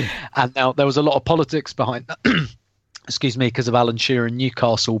day. And now there was a lot of politics behind that. Excuse me, because of Alan Shearer in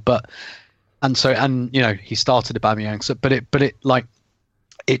Newcastle, and he started Aubameyang. So, but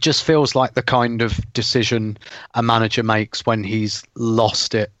it just feels like the kind of decision a manager makes when he's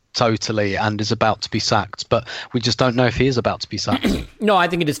lost it totally and is about to be sacked. But we just don't know if he is about to be sacked. No, I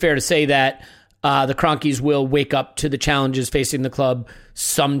think it is fair to say that the Kroenkes will wake up to the challenges facing the club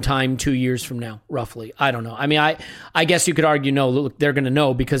sometime 2 years from now, roughly. I don't know. I mean, I guess you could argue, no, look, they're going to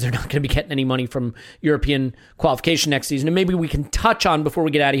know because they're not going to be getting any money from European qualification next season. And maybe we can touch on, before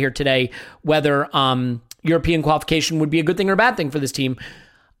we get out of here today, whether European qualification would be a good thing or a bad thing for this team.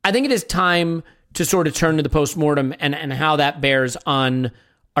 I think it is time to sort of turn to the postmortem and how that bears on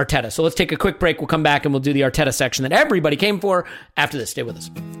Arteta. So let's take a quick break. We'll come back and we'll do the Arteta section that everybody came for after this. Stay with us.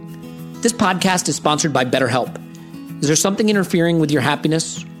 This podcast is sponsored by BetterHelp. Is there something interfering with your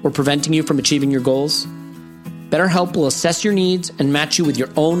happiness or preventing you from achieving your goals? BetterHelp will assess your needs and match you with your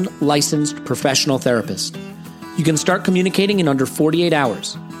own licensed professional therapist. You can start communicating in under 48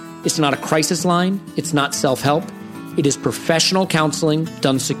 hours. It's not a crisis line. It's not self-help. It is professional counseling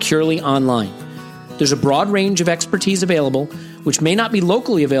done securely online. There's a broad range of expertise available, which may not be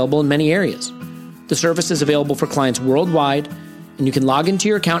locally available in many areas. The service is available for clients worldwide, and you can log into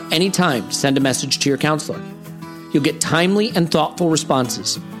your account anytime to send a message to your counselor. You'll get timely and thoughtful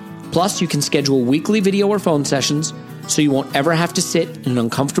responses. Plus, you can schedule weekly video or phone sessions, so you won't ever have to sit in an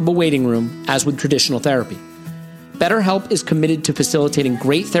uncomfortable waiting room as with traditional therapy. BetterHelp is committed to facilitating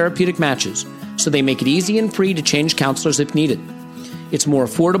great therapeutic matches, so they make it easy and free to change counselors if needed. It's more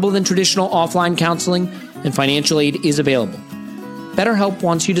affordable than traditional offline counseling, and financial aid is available. BetterHelp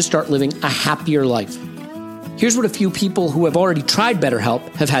wants you to start living a happier life. Here's what a few people who have already tried BetterHelp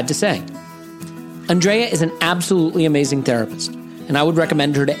have had to say. Andrea is an absolutely amazing therapist, and I would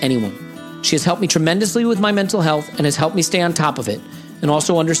recommend her to anyone. She has helped me tremendously with my mental health and has helped me stay on top of it, and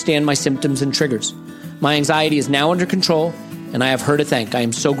also understand my symptoms and triggers. My anxiety is now under control, and I have her to thank. I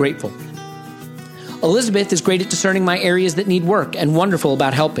am so grateful. Elizabeth is great at discerning my areas that need work and wonderful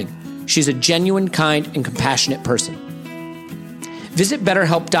about helping. She's a genuine, kind, and compassionate person. Visit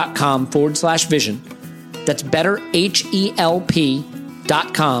BetterHelp.com/vision. That's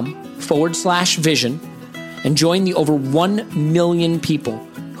BetterHelp.com/vision and join the over 1 million people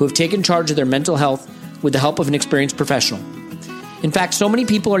who have taken charge of their mental health with the help of an experienced professional. In fact, so many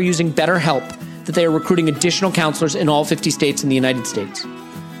people are using BetterHelp that they are recruiting additional counselors in all 50 states in the United States.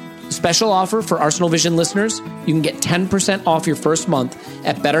 A special offer for Arsenal Vision listeners, you can get 10% off your first month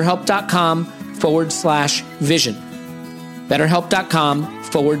at BetterHelp.com/vision.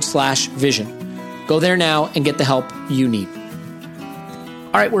 BetterHelp.com/vision. Go there now and get the help you need.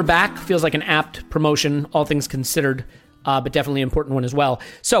 All right, we're back. Feels like an apt promotion, all things considered, but definitely an important one as well.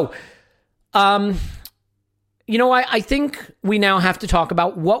 So, I think we now have to talk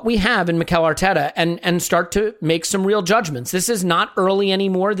about what we have in Mikel Arteta and start to make some real judgments. This is not early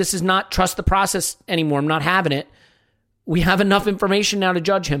anymore. This is not trust the process anymore. I'm not having it. We have enough information now to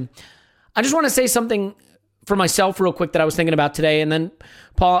judge him. I just want to say something for myself real quick that I was thinking about today. And then,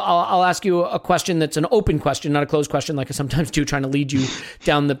 Paul, I'll ask you a question that's an open question, not a closed question like I sometimes do, trying to lead you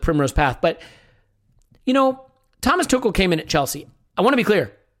down the primrose path. But, Thomas Tuchel came in at Chelsea. I want to be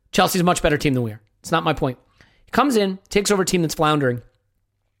clear. Chelsea's a much better team than we are. It's not my point. He comes in, takes over a team that's floundering,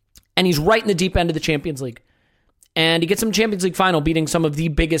 and he's right in the deep end of the Champions League. And he gets some Champions League final, beating some of the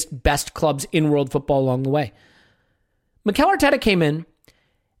biggest, best clubs in world football along the way. Mikel Arteta came in,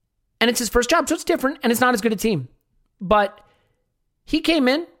 and it's his first job, so it's different, and it's not as good a team. But he came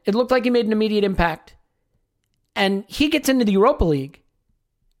in, it looked like he made an immediate impact, and he gets into the Europa League,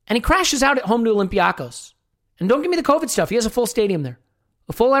 and he crashes out at home to Olympiacos. And don't give me the COVID stuff. He has a full stadium there.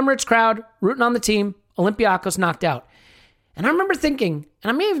 A full Emirates crowd, rooting on the team, Olympiacos knocked out. And I remember thinking, and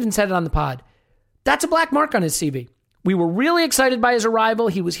I may have even said it on the pod, that's a black mark on his CV. We were really excited by his arrival.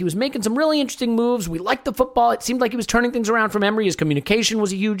 He was making some really interesting moves. We liked the football. It seemed like he was turning things around from Emery. His communication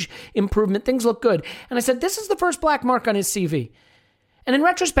was a huge improvement. Things looked good. And I said, this is the first black mark on his CV. And in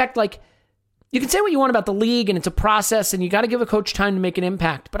retrospect, you can say what you want about the league, and it's a process, and you got to give a coach time to make an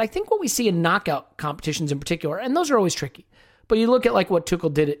impact. But I think what we see in knockout competitions in particular, and those are always tricky, but you look at what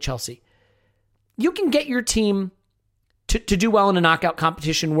Tuchel did at Chelsea. You can get your team to do well in a knockout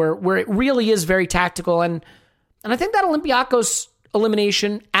competition where it really is very tactical. And I think that Olympiacos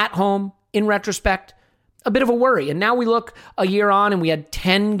elimination at home, in retrospect, a bit of a worry. And now we look a year on, and we had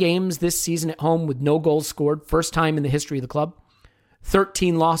 10 games this season at home with no goals scored. First time in the history of the club.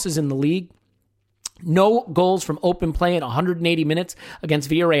 13 losses in the league. No goals from open play in 180 minutes against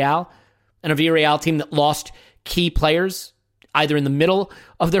Villarreal. And a Villarreal team that lost key players either in the middle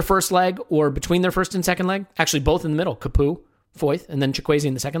of their first leg or between their first and second leg. Actually, both in the middle. Capoue, Foyth, and then Chukwueze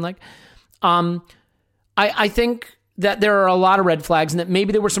in the second leg. I think that there are a lot of red flags, and that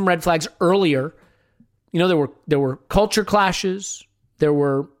maybe there were some red flags earlier. There were culture clashes, there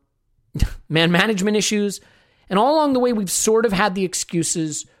were man management issues, and all along the way, we've sort of had the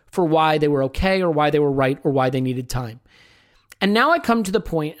excuses for why they were okay or why they were right or why they needed time. And now I come to the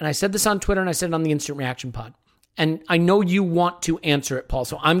point, and I said this on Twitter and I said it on the Instant Reaction pod, and I know you want to answer it, Paul,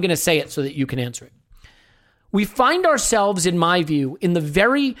 so I'm going to say it so that you can answer it. We find ourselves, in my view, in the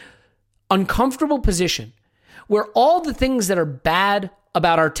very uncomfortable position where all the things that are bad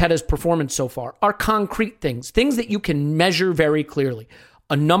about Arteta's performance so far are concrete things that you can measure very clearly.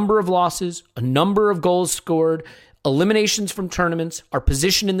 A number of losses, a number of goals scored, eliminations from tournaments, our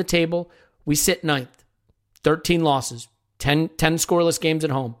position in the table. We sit 9th, 13 losses, 10 scoreless games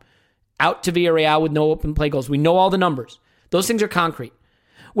at home, out to Villarreal with no open play goals. We know all the numbers. Those things are concrete.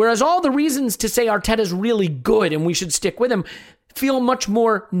 Whereas all the reasons to say Arteta's really good and we should stick with him feel much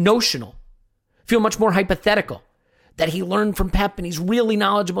more notional, feel much more hypothetical. That he learned from Pep and he's really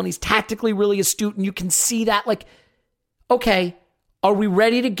knowledgeable and he's tactically really astute, and you can see that, okay, are we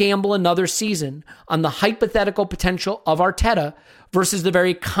ready to gamble another season on the hypothetical potential of Arteta versus the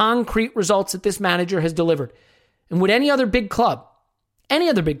very concrete results that this manager has delivered? And would any other big club,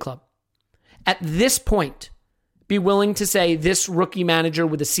 at this point be willing to say this rookie manager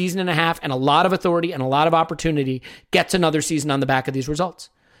with a season and a half and a lot of authority and a lot of opportunity gets another season on the back of these results?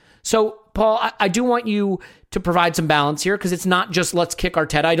 So, Paul, I do want you to provide some balance here, because it's not just let's kick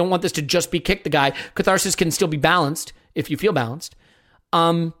Arteta. I don't want this to just be kick the guy. Catharsis can still be balanced if you feel balanced.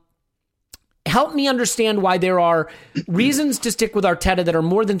 Help me understand why there are reasons to stick with Arteta that are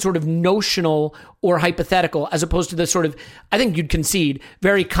more than sort of notional or hypothetical, as opposed to the sort of, I think you'd concede,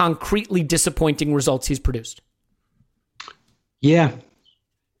 very concretely disappointing results he's produced. Yeah.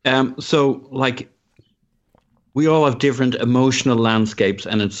 We all have different emotional landscapes,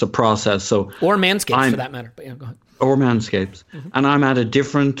 and it's a process. Or manscapes, for that matter. But yeah, go ahead. or Manscaped. And I'm at a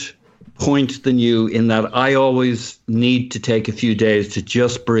different point than you in that I always need to take a few days to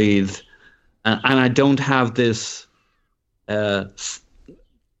just breathe. And I don't have this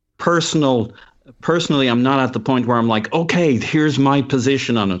personally, I'm not at the point where I'm like, okay, here's my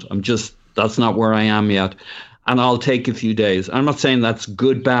position on it. That's not where I am yet. And I'll take a few days. I'm not saying that's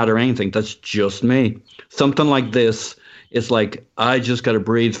good, bad, or anything. That's just me. Something like this, it's like, I just got to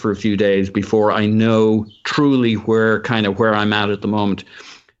breathe for a few days before I know truly where I'm at the moment.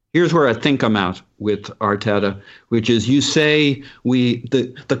 Here's where I think I'm at with Arteta, which is, you say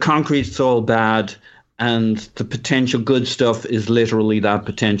the concrete's all bad and the potential good stuff is literally that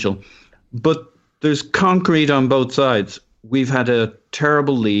potential. But there's concrete on both sides. We've had a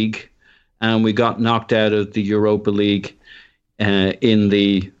terrible league and we got knocked out of the Europa League in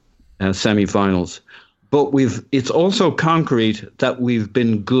the semi-finals. But it's also concrete that we've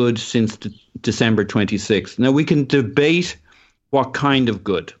been good since December 26th. Now, we can debate what kind of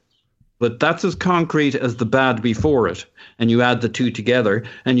good, but that's as concrete as the bad before it. And you add the two together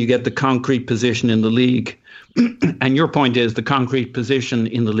and you get the concrete position in the league. And your point is the concrete position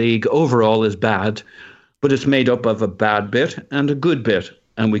in the league overall is bad, but it's made up of a bad bit and a good bit.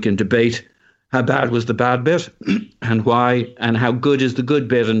 And we can debate how bad was the bad bit and why, and how good is the good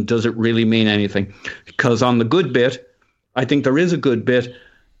bit, and does it really mean anything? Because on the good bit, I think there is a good bit.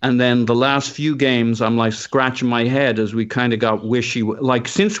 And then the last few games, I'm like scratching my head as we kind of got wishy. Like,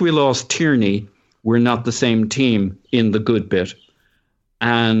 since we lost Tierney, we're not the same team in the good bit.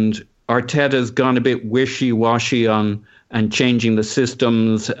 And Arteta's gone a bit wishy-washy on and changing the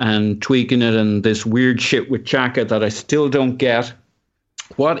systems and tweaking it, and this weird shit with Xhaka that I still don't get.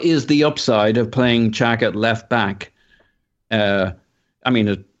 What is the upside of playing Xhaka at left back? I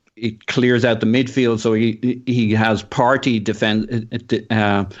mean, it clears out the midfield, so he has Partey defend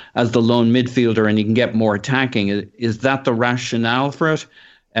as the lone midfielder, and he can get more attacking. Is that the rationale for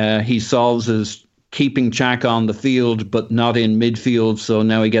it? He solves his keeping Xhaka on the field, but not in midfield. So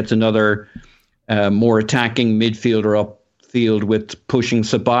now he gets another more attacking midfielder upfield with pushing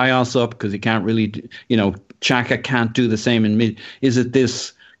Ceballos up, because he can't really, Xhaka can't do the same in mid. Is it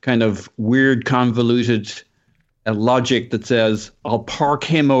this kind of weird, convoluted logic that says, I'll park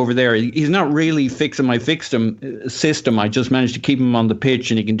him over there? He's not really fixing my system. I just managed to keep him on the pitch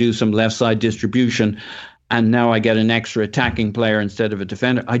and he can do some left side distribution. And now I get an extra attacking player instead of a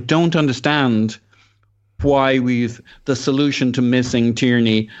defender. I don't understand why the solution to missing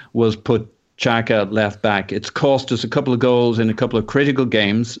Tierney was put Xhaka at left back. It's cost us a couple of goals in a couple of critical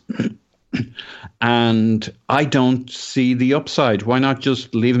games. And I don't see the upside. Why not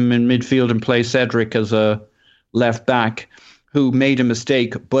just leave him in midfield and play Cedric as a left back who made a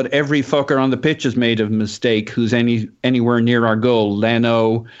mistake? But every fucker on the pitch has made a mistake who's anywhere near our goal.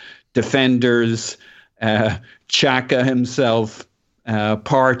 Leno, defenders, Xhaka himself,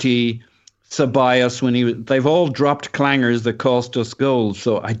 Partey, Ceballos, they've all dropped clangers that cost us goals.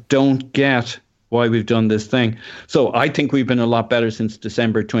 So I don't get why we've done this thing. So I think we've been a lot better since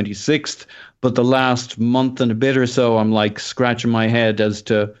December 26th, but the last month and a bit or so, I'm like scratching my head as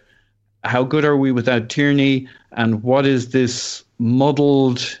to how good are we without Tierney, and what is this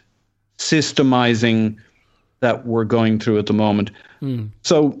muddled systemizing that we're going through at the moment.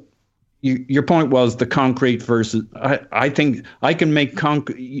 So your point was the concrete versus. I think I can make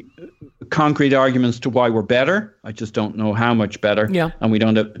concrete arguments to why we're better. I just don't know how much better. Yeah. And we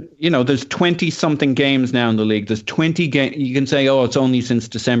don't have, there's 20-something games now in the league. There's 20 games. You can say, it's only since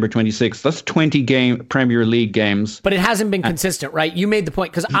December 26th. That's 20 Premier League games. But it hasn't been consistent, right? You made the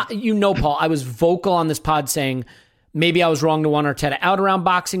point, because Paul, I was vocal on this pod saying maybe I was wrong to want Arteta out around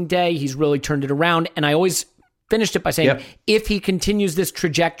Boxing Day. He's really turned it around. And I always finished it by saying, if he continues this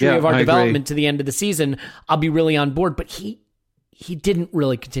trajectory of our development to the end of the season, I'll be really on board. But he didn't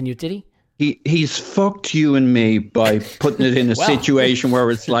really continue, did he? He's fucked you and me by putting it in a situation where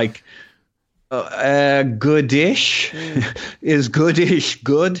it's like, goodish. Is goodish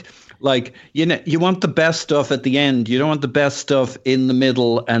good? Like, you want the best stuff at the end. You don't want the best stuff in the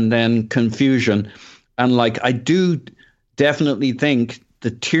middle and then confusion. And like, I do definitely think the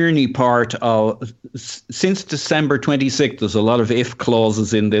Tierney part of, since December 26th, there's a lot of if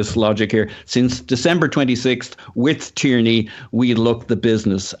clauses in this logic here. Since December 26th, with Tierney, we look the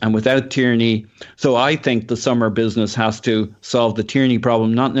business. And without Tierney, so I think the summer business has to solve the Tierney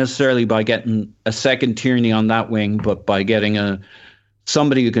problem, not necessarily by getting a second Tierney on that wing, but by getting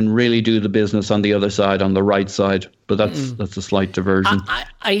somebody who can really do the business on the other side, on the right side. But that's a slight diversion.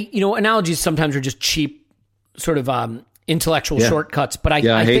 Analogies sometimes are just cheap, sort of intellectual shortcuts, but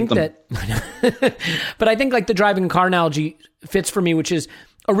I think that but I think like the driving car analogy fits for me, which is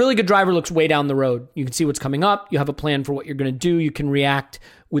A really good driver looks way down the road. You can see what's coming up. You have a plan for what you're going to do. You can react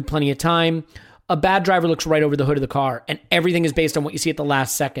with plenty of time. A bad driver looks right over the hood of the car, and everything is based on what you see at the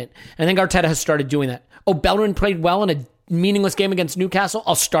last second. And I think Arteta has started doing that. Oh, Bellerin played well in a meaningless game against Newcastle.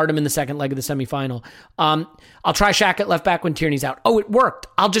 I'll start him in the second leg of the semifinal. I'll try Shaq at left back when Tierney's out. Oh, it worked.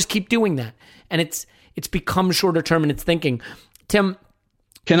 I'll just keep doing that. And it's become shorter term in its thinking. Tim,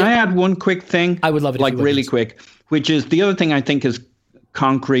 can I add one quick thing? I would love it. Like really quick, which is the other thing I think is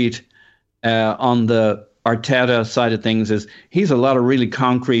concrete on the Arteta side of things is he's a lot of really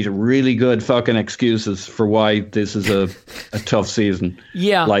concrete, really good fucking excuses for why this is a tough season.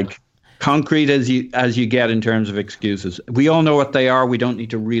 Yeah. Like concrete as you get in terms of excuses. We all know what they are. We don't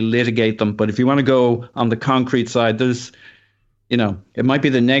need to relitigate them. But if you want to go on the concrete side, there's, it might be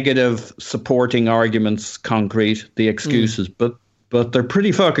the negative supporting arguments, concrete, the excuses, but they're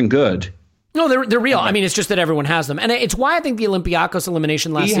pretty fucking good. No, they're real. I mean, it's just that everyone has them. And it's why I think the Olympiacos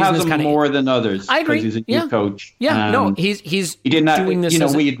elimination last season is kind of... He has them more than others. I agree. Because he's a new coach. Yeah, no, he's he did not, doing this...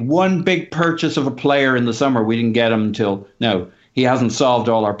 we had one big purchase of a player in the summer. We didn't get him until... No, he hasn't solved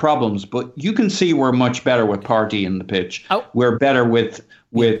all our problems. But you can see we're much better with Partey in the pitch. Oh. We're better with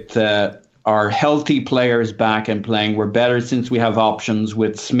our healthy players back and playing. We're better since we have options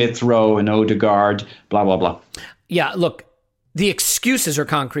with Smith Rowe and Odegaard, blah, blah, blah. Yeah, look... The excuses are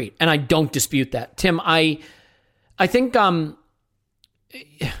concrete, and I don't dispute that. Tim, I think, and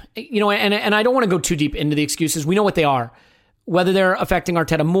I don't want to go too deep into the excuses. We know what they are. Whether they're affecting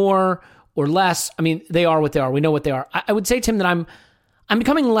Arteta more or less, I mean, they are what they are. We know what they are. I would say, Tim, that I'm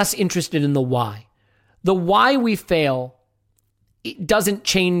becoming less interested in the why. The why we fail, it doesn't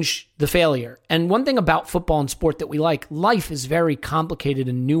change the failure. And one thing about football and sport that we like, life is very complicated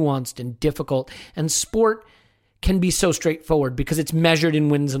and nuanced and difficult, and sport can be so straightforward because it's measured in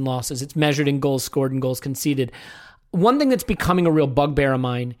wins and losses. It's measured in goals scored and goals conceded. One thing that's becoming a real bugbear of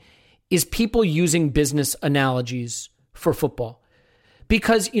mine is people using business analogies for football.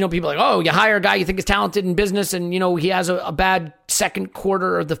 Because, people are like, oh, you hire a guy you think is talented in business and, he has a bad second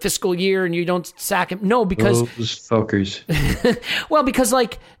quarter of the fiscal year and you don't sack him. No, because... Those fuckers. Well, because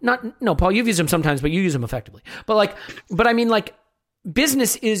Paul, you've used them sometimes, but you use them effectively. But I mean,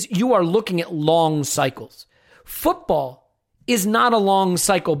 business is you are looking at long cycles. Football is not a long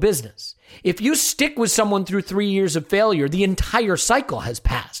cycle business. If you stick with someone through 3 years of failure, the entire cycle has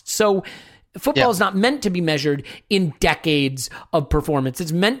passed. So football is not meant to be measured in decades of performance.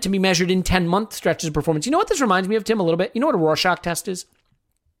 It's meant to be measured in 10-month stretches of performance. You know what this reminds me of, Tim, a little bit? You know what a Rorschach test is?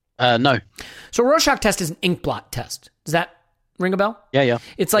 No. So a Rorschach test is an ink blot test. Does that ring a bell? Yeah.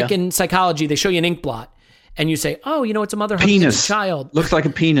 It's like in psychology, they show you an ink blot. And you say, oh, it's a mother hugging its child. Looks like a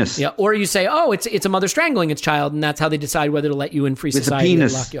penis. Yeah. Or you say, oh, it's a mother strangling its child, and that's how they decide whether to let you in free society or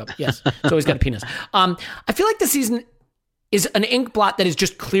lock you up. Yes. It's always got a penis. I feel like this season is an ink blot that is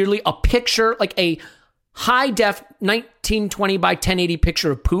just clearly a picture, like a high-def 1920 by 1080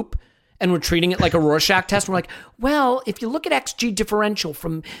 picture of poop, and we're treating it like a Rorschach test. We're like, well, if you look at XG differential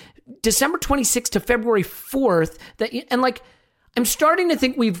from December 26th to February 4th, I'm starting to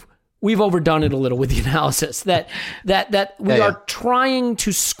think we've overdone it a little with the analysis, that we are trying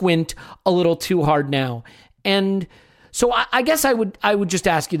to squint a little too hard now. And so I guess I would just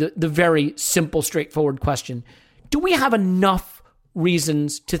ask you the very simple, straightforward question. Do we have enough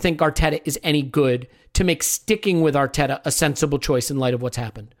reasons to think Arteta is any good to make sticking with Arteta a sensible choice in light of what's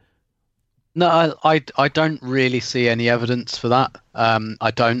happened? No, I don't really see any evidence for that.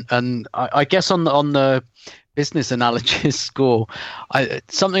 I don't. And I guess on the business analogies score,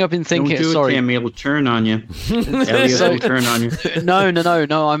 something I've been thinking. Don't do sorry, it, Tim, he'll turn on you. Elliot will turn on you. No.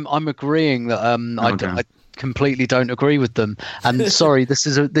 I'm agreeing that I completely don't agree with them. And sorry, this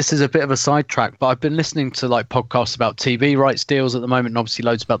is a bit of a sidetrack, but I've been listening to podcasts about TV rights deals at the moment, and obviously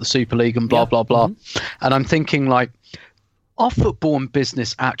loads about the Super League and blah blah blah. And I'm thinking are football and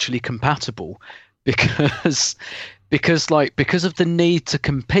business actually compatible? Because of the need to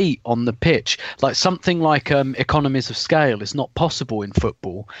compete on the pitch, something like economies of scale is not possible in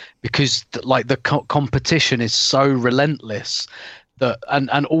football because the competition is so relentless that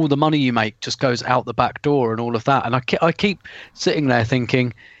and all the money you make just goes out the back door and all of that. And I keep sitting there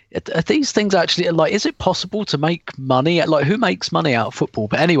thinking, are these things actually is it possible to make money? Who makes money out of football?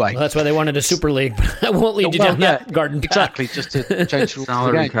 But anyway, well, that's why they wanted a Super League. I won't lead you down that garden path. Exactly, just to change the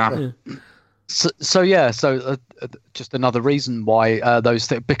salary cap. So just another reason why those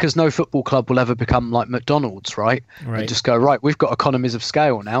things, because no football club will ever become like McDonald's, right? And just go, right, we've got economies of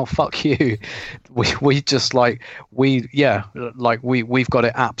scale now. Fuck you. We've got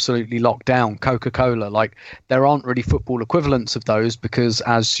it absolutely locked down. Coca-Cola, there aren't really football equivalents of those because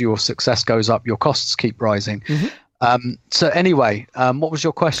as your success goes up, your costs keep rising. So anyway, what was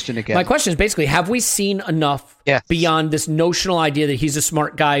your question again? My question is basically, have we seen enough beyond this notional idea that he's a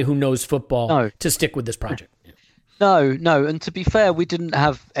smart guy who knows football to stick with this project? No. And to be fair, we didn't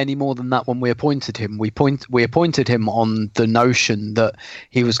have any more than that when we appointed him. We appointed him on the notion that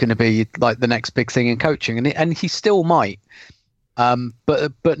he was going to be like the next big thing in coaching, and he still might.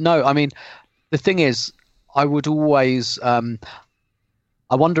 But no, I mean, the thing is, I would always.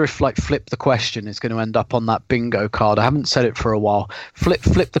 I wonder if like flip the question is going to end up on that bingo card. I haven't said it for a while. Flip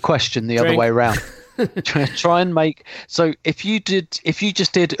the question the other way around. Try and make so if you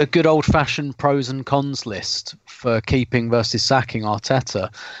just did a good old fashioned pros and cons list for keeping versus sacking Arteta,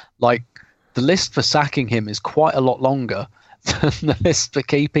 like the list for sacking him is quite a lot longer than the list for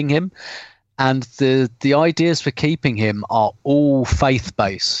keeping him, and the ideas for keeping him are all faith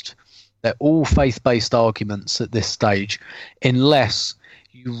based. They're all faith based arguments at this stage, unless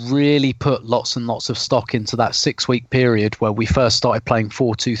you really put lots and lots of stock into that 6-week period where we first started playing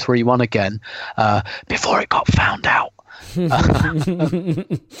 4-2-3-1 again, before it got found out.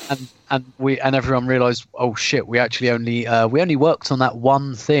 and everyone realized, oh shit, we only worked on that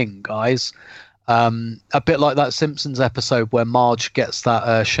one thing, guys. A bit like that Simpsons episode where Marge gets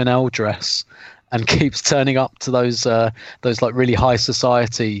that Chanel dress and keeps turning up to those like really high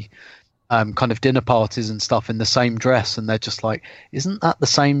society kind of dinner parties and stuff in the same dress, and they're just like, isn't that the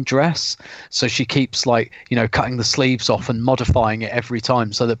same dress? So she keeps like, cutting the sleeves off and modifying it every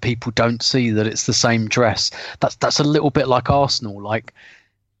time so that people don't see that it's the same dress. That's a little bit like Arsenal. Like,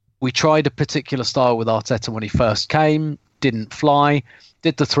 we tried a particular style with Arteta when he first came, didn't fly.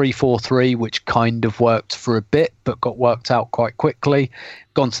 Did the 3-4-3, which kind of worked for a bit but got worked out quite quickly.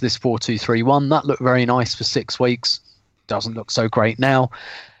 Gone to this 4-2-3-1. That looked very nice for 6 weeks. Doesn't look so great now.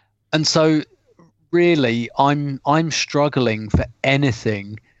 And so, really, I'm struggling for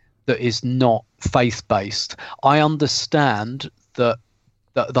anything that is not faith-based. I understand that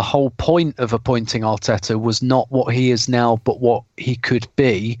the whole point of appointing Arteta was not what he is now, but what he could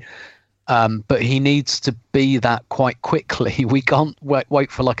be. But he needs to be that quite quickly. We can't wait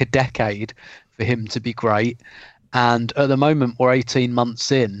for like a decade for him to be great. And at the moment, we're 18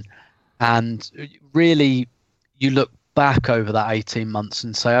 months in. And really, you look back over that 18 months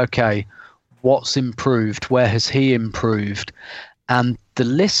and say, okay, what's improved? Where has he improved? And the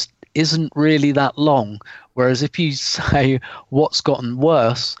list isn't really that long. Whereas if you say what's gotten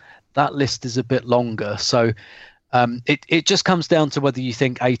worse, that list is a bit longer. So it just comes down to whether you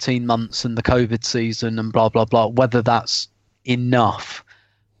think 18 months and the COVID season and blah, blah, blah, whether that's enough.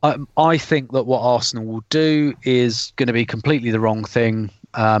 I think that what Arsenal will do is going to be completely the wrong thing.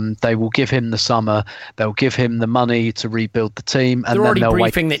 They will give him the summer. They'll give him the money to rebuild the team. And they're already they'll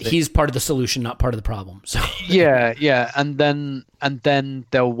briefing that he's part of the solution, not part of the problem. So yeah, and then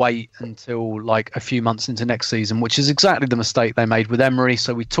they'll wait until like a few months into next season, which is exactly the mistake they made with Emery.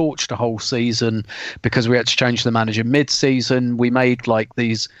 So we torched a whole season because we had to change the manager mid-season. We made like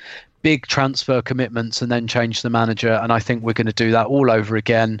these big transfer commitments and then change the manager, and I think we're going to do that all over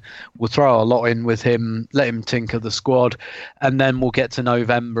again. We'll throw a lot in with him, let him tinker the squad, and then we'll get to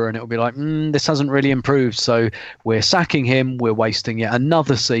November and it'll be like, this hasn't really improved, so we're sacking him, we're wasting yet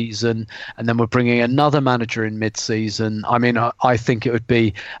another season, and then we're bringing another manager in mid-season. I mean, I think it would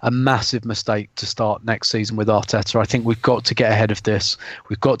be a massive mistake to start next season with Arteta. I think we've got to get ahead of this.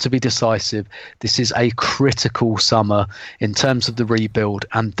 We've got to be decisive. This is a critical summer in terms of the rebuild,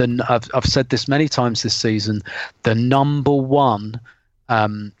 and then I've said this many times this season, the number one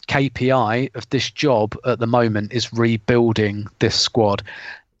KPI of this job at the moment is rebuilding this squad,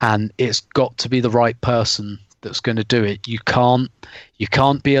 and it's got to be the right person that's going to do it. You can't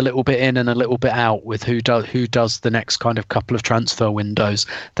be a little bit in and a little bit out with who does the next kind of couple of transfer windows.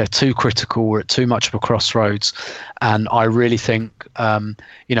 They're too critical. We're at too much of a crossroads, and I really think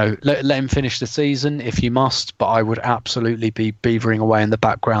let him finish the season if you must, but I would absolutely be beavering away in the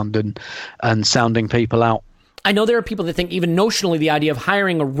background and sounding people out. I know there are people that think even notionally the idea of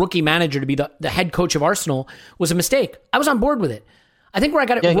hiring a rookie manager to be the head coach of Arsenal was a mistake. I was on board with it. I think where I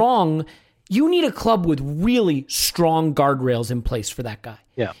got it wrong, you need a club with really strong guardrails in place for that guy.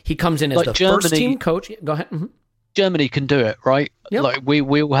 Yeah, he comes in as the first team coach. Go ahead. Mm-hmm. Germany can do it, right? Yep. Like we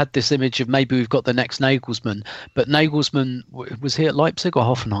all had this image of maybe we've got the next Nagelsmann, but Nagelsmann, was he at Leipzig or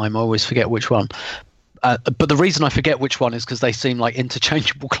Hoffenheim? I always forget which one. But the reason I forget which one is because they seem like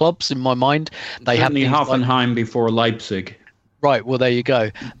interchangeable clubs in my mind. They have Hoffenheim before Leipzig. Right, well, there you go.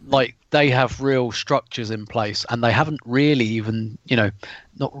 Like, they have real structures in place, and they haven't really even,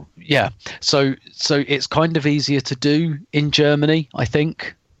 So it's kind of easier to do in Germany, I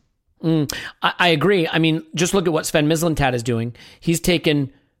think. I agree. I mean, just look at what Sven Mislintat is doing. He's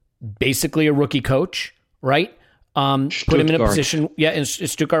taken basically a rookie coach, right? Put him in a position, in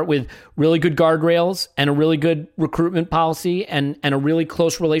Stuttgart with really good guardrails and a really good recruitment policy and a really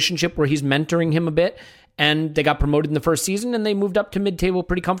close relationship where he's mentoring him a bit. And they got promoted in the first season and they moved up to mid-table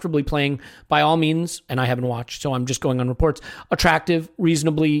pretty comfortably, playing by all means, and I haven't watched, so I'm just going on reports, attractive,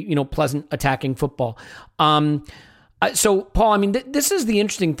 reasonably, pleasant attacking football. So Paul, I mean, this is the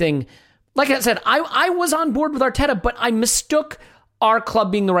interesting thing. Like I said, I was on board with Arteta, but I mistook our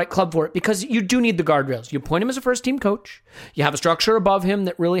club being the right club for it because you do need the guardrails. You appoint him as a first-team coach. You have a structure above him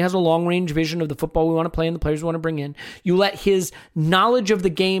that really has a long-range vision of the football we want to play and the players we want to bring in. You let his knowledge of the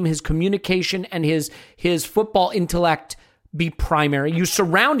game, his communication, and his football intellect be primary. You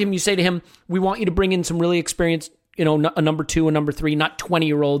surround him. You say to him, we want you to bring in some really experienced, a number 2, a number 3, not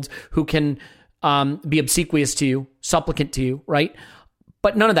 20-year-olds who can be obsequious to you, supplicant to you, right?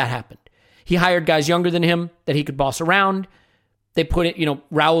 But none of that happened. He hired guys younger than him that he could boss around. They put it,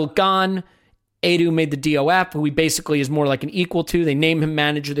 Raul gone. Edu made the DOF, who he basically is more like an equal to. They name him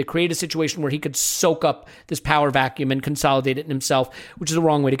manager. They create a situation where he could soak up this power vacuum and consolidate it in himself, which is the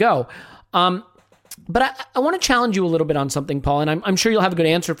wrong way to go. But I want to challenge you a little bit on something, Paul, and I'm sure you'll have a good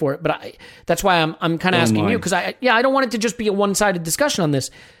answer for it. But that's why I'm kind of asking you, because I don't want it to just be a one-sided discussion on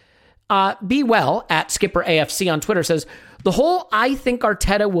this. Be Well at Skipper AFC on Twitter says, the whole I think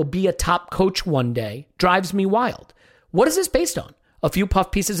Arteta will be a top coach one day drives me wild. What is this based on? A few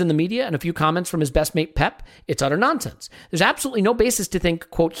puff pieces in the media and a few comments from his best mate Pep? It's utter nonsense. There's absolutely no basis to think,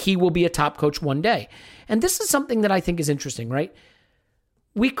 quote, he will be a top coach one day. And this is something that I think is interesting, right?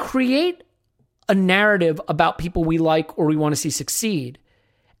 We create a narrative about people we like or we want to see succeed,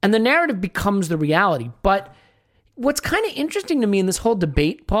 and the narrative becomes the reality. But what's kind of interesting to me in this whole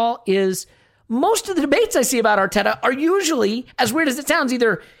debate, Paul, is most of the debates I see about Arteta are usually, as weird as it sounds,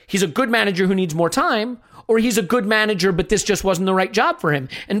 either he's a good manager who needs more time, or he's a good manager, but this just wasn't the right job for him.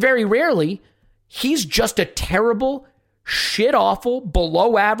 And very rarely, he's just a terrible, shit-awful,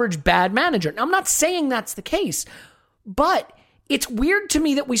 below-average, bad manager. Now, I'm not saying that's the case, but it's weird to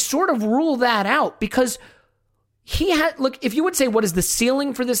me that we sort of rule that out because look, if you would say what is the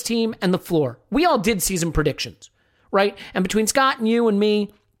ceiling for this team and the floor, we all did season predictions, right? And between Scott and you and me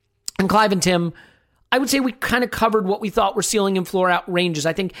and Clive and Tim, I would say we kind of covered what we thought were ceiling and floor out ranges.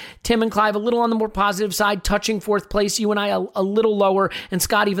 I think Tim and Clive a little on the more positive side, touching fourth place. You and I a little lower, and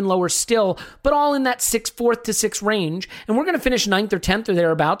Scott even lower still, but all in that 4th to 6th range. And we're going to finish 9th or 10th or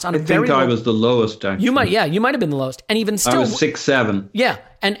thereabouts on a very low. I was the lowest, actually. You might have been the lowest. And even still. I was 6, 7. Yeah.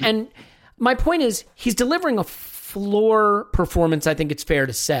 And my point is, he's delivering a floor performance, I think it's fair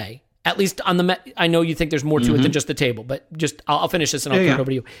to say. At least on the I know you think there's more to it than just the table, but just I'll finish this and I'll turn it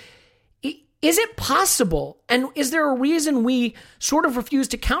over to you. Is it possible, and is there a reason we sort of refuse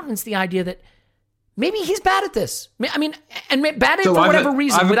to countenance the idea that maybe he's bad at this? I mean, and bad at it for whatever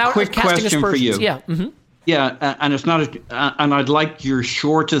reason, without casting aspersions. Yeah. Mm-hmm. Yeah, and it's not, and I'd like your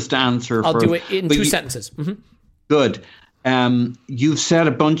shortest answer. I'll do it in 2 sentences. Mm-hmm. Good. You've said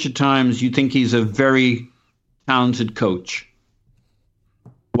a bunch of times you think he's a very talented coach.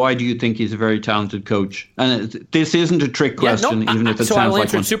 Why do you think he's a very talented coach? And this isn't a trick question, even if it sounds like one. So I'll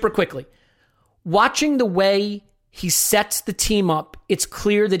answer it super quickly. Watching the way he sets the team up, it's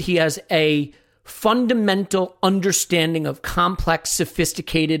clear that he has a fundamental understanding of complex,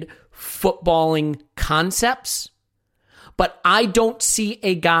 sophisticated footballing concepts. But I don't see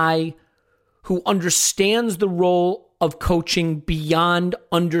a guy who understands the role of coaching beyond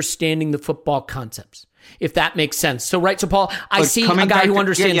understanding the football concepts, if that makes sense. So, right. So, Paul, I see a guy who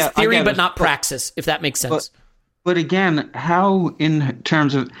understands theory but not praxis, if that makes sense. But again, how in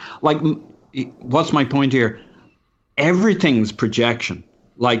terms of, like, what's my point here? Everything's projection.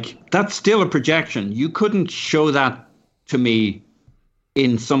 Like, that's still a projection. You couldn't show that to me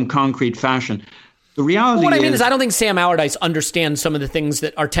in some concrete fashion. The reality what I mean is I don't think Sam Allardyce understands some of the things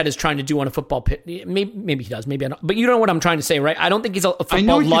that Arteta's trying to do on a football pit. Maybe he does, maybe I don't. But you know what I'm trying to say, right? I don't think he's a football Luddite. I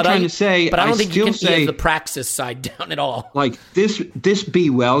know what you're trying to say, but I don't think he has the praxis side down at all. Like, this Be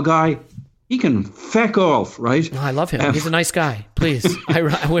Well guy, he can feck off, right? Oh, I love him. He's a nice guy. Please,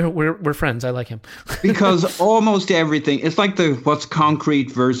 we're friends. I like him because almost everything. It's like what's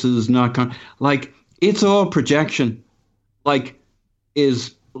concrete versus not like it's all projection. Like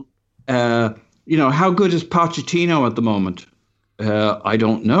how good is Pochettino at the moment? I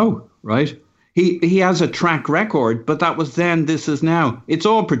don't know. Right? He has a track record, but that was then. This is now. It's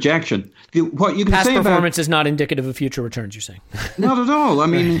all projection. What you can past say performance is not indicative of future returns. You're saying not at all. I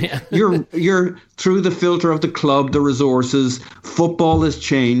mean, you're through the filter of the club, the resources. Football has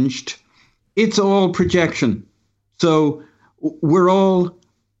changed. It's all projection. So we're all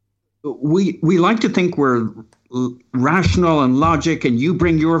we like to think we're rational and logic, and you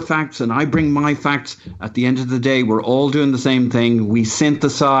bring your facts and I bring my facts. At the end of the day, we're all doing the same thing. We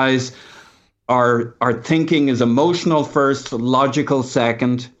synthesize. Our thinking is emotional first, logical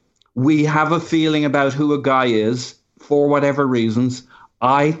second. We have a feeling about who a guy is for whatever reasons.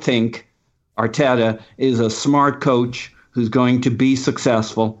 I think Arteta is a smart coach who's going to be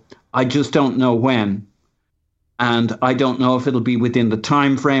successful. I just don't know when. And I don't know if it'll be within the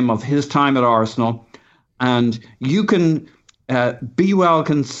time frame of his time at Arsenal. And you can, Bewell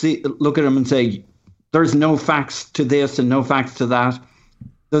can look at him and say, there's no facts to this and no facts to that.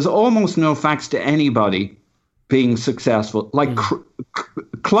 There's almost no facts to anybody being successful. Like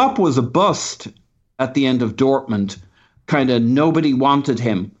Klopp was a bust at the end of Dortmund. Kind of nobody wanted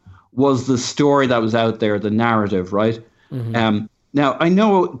him was the story that was out there, the narrative, right? Mm-hmm. Now, I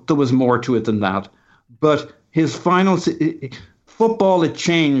know there was more to it than that, but his final football had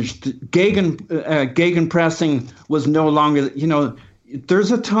changed. Gegenpressing was no longer,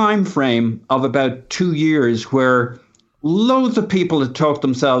 there's a time frame of about 2 years where loads of people had talked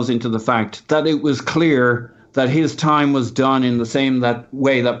themselves into the fact that it was clear that his time was done in the same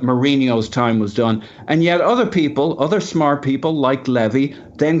way that Mourinho's time was done. And yet other smart people like Levy,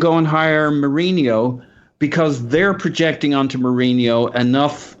 then go and hire Mourinho because they're projecting onto Mourinho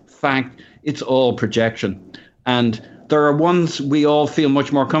enough fact. It's all projection. And there are ones we all feel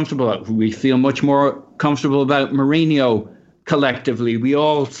much more comfortable about. We feel much more comfortable about Mourinho collectively. We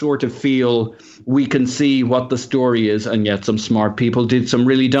all sort of feel we can see what the story is, and yet some smart people did some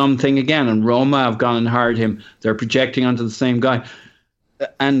really dumb thing again, and Roma have gone and hired him. They're projecting onto the same guy.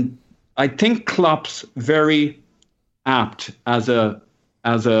 And I think Klopp's very apt as an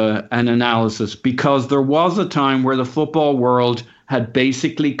analysis, because there was a time where the football world had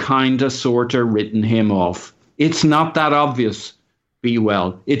basically kind of sort of written him off. It's not that obvious,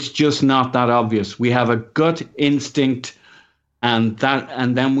 Bewell. It's just not that obvious. We have a gut instinct, and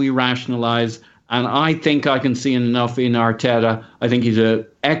then we rationalize. And I think I can see enough in Arteta. I think he's an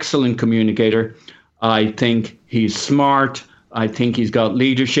excellent communicator. I think he's smart. I think he's got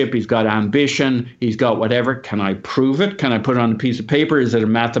leadership. He's got ambition. He's got whatever. Can I prove it? Can I put it on a piece of paper? Is it a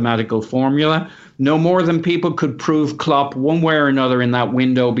mathematical formula? No more than people could prove Klopp one way or another in that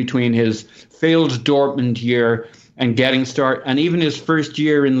window between his failed Dortmund year and getting start, and even his first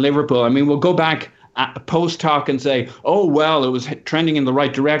year in Liverpool. I mean, we'll go back post hoc and say, oh, well, it was trending in the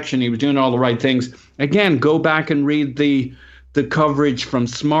right direction. He was doing all the right things. Again, go back and read the coverage from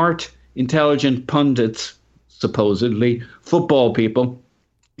smart, intelligent pundits, supposedly football people.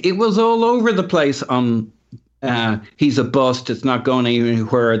 It was all over the place on he's a bust. It's not going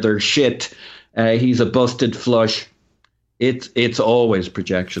anywhere. They're shit. He's a busted flush. It's always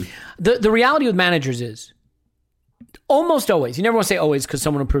projection. The reality with managers is almost always, you never want to say always because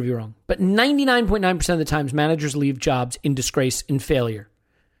someone will prove you wrong, but 99.9% of the times managers leave jobs in disgrace and failure.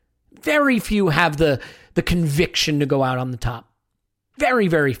 Very few have the conviction to go out on the top. Very,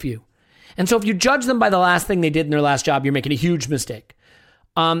 very few. And so if you judge them by the last thing they did in their last job, you're making a huge mistake.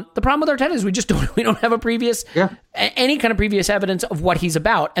 The problem with Arteta is we don't have any kind of previous evidence of what he's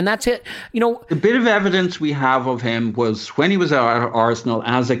about, and that's it. The bit of evidence we have of him was when he was at Arsenal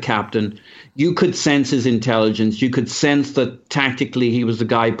as a captain. You could sense his intelligence. You could sense that tactically he was the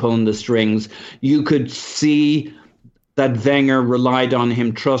guy pulling the strings. You could see that Wenger relied on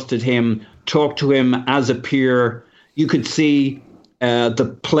him, trusted him, talked to him as a peer. You could see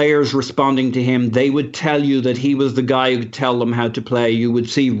the players responding to him. They would tell you that he was the guy who could tell them how to play. You would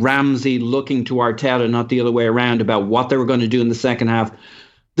see Ramsey looking to Arteta, not the other way around, about what they were going to do in the second half.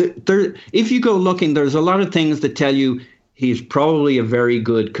 If you go looking, there's a lot of things that tell you he's probably a very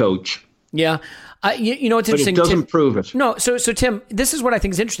good coach. Yeah. You know what's interesting? But it doesn't prove it. No. So Tim, this is what I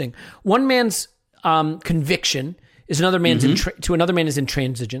think is interesting. One man's conviction is another man's to another man is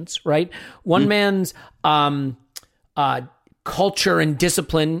intransigence, right? One man's culture and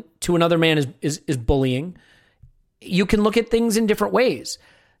discipline to another man is bullying. You can look at things in different ways.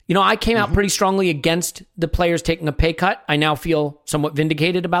 I came out pretty strongly against the players taking a pay cut. I now feel somewhat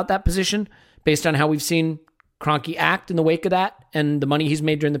vindicated about that position based on how we've seen Kroenke act in the wake of that and the money he's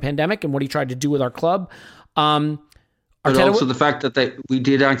made during the pandemic and what he tried to do with our club. But also the fact that we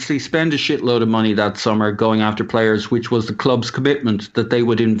did actually spend a shitload of money that summer going after players, which was the club's commitment that they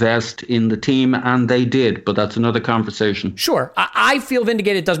would invest in the team, and they did. But that's another conversation. Sure. I feel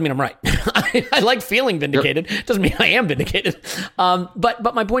vindicated. Doesn't mean I'm right. I like feeling vindicated. Yep. Doesn't mean I am vindicated.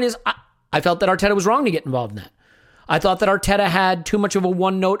 But my point is, I felt that Arteta was wrong to get involved in that. I thought that Arteta had too much of a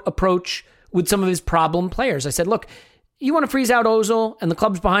one-note approach with some of his problem players. I said, look, you want to freeze out Ozil and the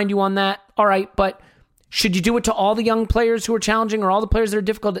club's behind you on that? All right, but Should you do it to all the young players who are challenging or all the players that are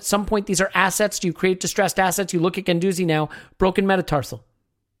difficult? At some point, these are assets. Do you create distressed assets? You look at Guendouzi now, broken metatarsal.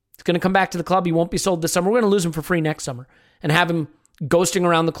 He's going to come back to the club. He won't be sold this summer. We're going to lose him for free next summer and have him ghosting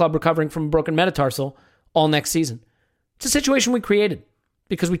around the club recovering from a broken metatarsal all next season. It's a situation we created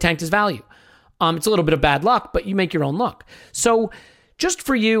because we tanked his value. It's a little bit of bad luck, but you make your own luck. So just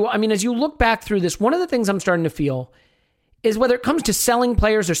for you, I mean, as you look back through this, one of the things I'm starting to feel is whether it comes to selling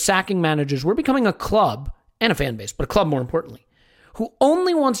players or sacking managers, we're becoming a club and a fan base, but a club more importantly, who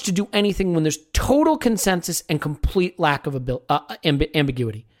only wants to do anything when there's total consensus and complete lack of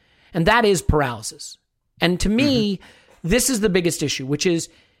ambiguity. And that is paralysis. And to me, this is the biggest issue, which is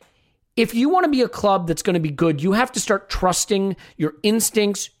if you want to be a club that's going to be good, you have to start trusting your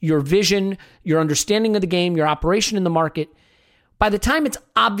instincts, your vision, your understanding of the game, your operation in the market. By the time it's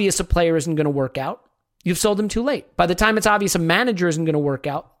obvious a player isn't going to work out, you've sold him too late. By the time it's obvious a manager isn't going to work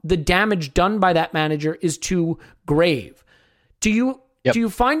out, the damage done by that manager is too grave. Do you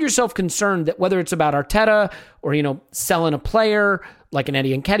find yourself concerned that whether it's about Arteta or, selling a player like an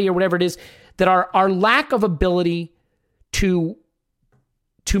Eddie Nketiah or whatever it is, that our lack of ability to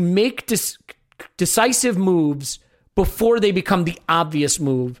make decisive moves before they become the obvious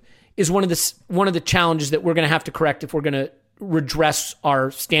move is one of the challenges that we're going to have to correct if we're going to redress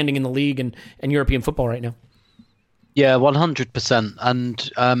our standing in the league and European football right now? Yeah, 100%.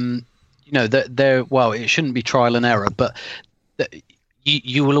 And well, it shouldn't be trial and error, but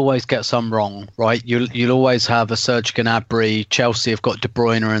you will always get some wrong, right? You'll always have a Serge Gnabry. Chelsea have got De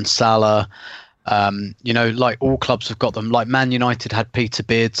Bruyne and Salah. Like all clubs have got them. Like Man United had Peter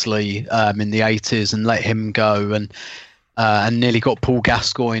Beardsley in the 80s and let him go, and nearly got Paul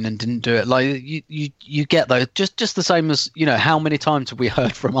Gascoigne and didn't do it. Like you get those. Just the same as how many times have we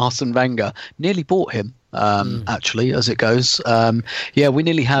heard from Arsene Wenger? Nearly bought him. Actually, as it goes, we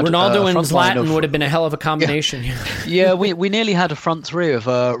nearly had Ronaldo and Zlatan would have been a hell of a combination. Yeah, we nearly had a front three of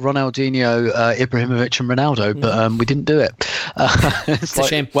Ronaldinho, Ibrahimovic, and Ronaldo, but we didn't do it. It's a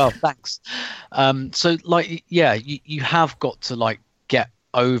shame. Well, thanks. So you have got to get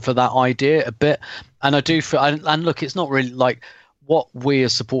over that idea a bit, and I do feel. And look, it's not really what we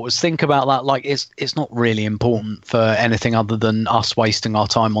as supporters think about that. It's not really important for anything other than us wasting our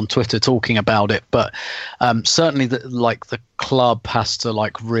time on Twitter talking about it. But certainly, the club has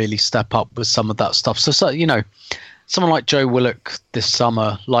to really step up with some of that stuff. So someone like Joe Willock this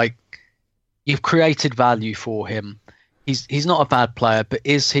summer, you've created value for him. He's not a bad player, but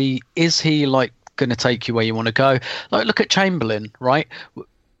is he going to take you where you want to go? Look at Chamberlain, right?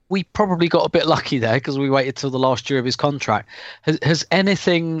 We probably got a bit lucky there because we waited till the last year of his contract. Has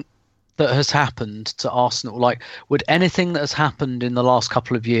anything that has happened to Arsenal, would anything that has happened in the last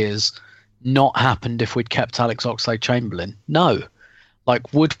couple of years not happened if we'd kept Alex Oxlade-Chamberlain? No. Where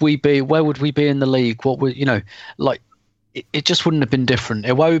would we be in the league? What would, it just wouldn't have been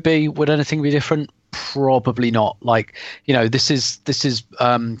different. Would anything be different? Probably not. This is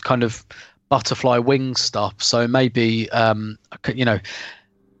kind of butterfly wing stuff. So maybe,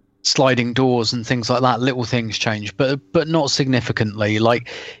 sliding doors and things like that, little things change, but not significantly.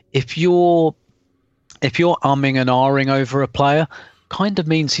 If you're umming and ahhing over a player, kind of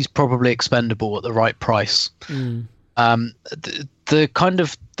means he's probably expendable at the right price. The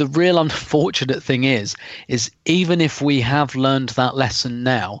real unfortunate thing is even if we have learned that lesson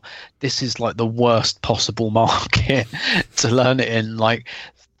now, this is the worst possible market to learn it in.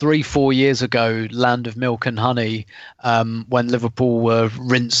 3-4 years ago, land of milk and honey, when Liverpool were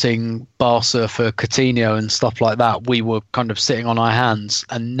rinsing Barca for Coutinho and stuff like that, we were kind of sitting on our hands.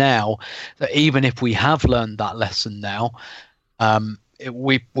 And now, even if we have learned that lesson now,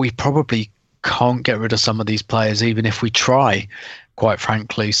 we probably can't get rid of some of these players, even if we try, quite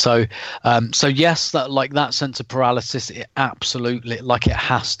frankly. So yes, that sense of paralysis, it absolutely, it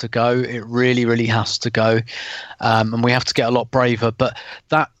has to go. It really, really has to go. And we have to get a lot braver, but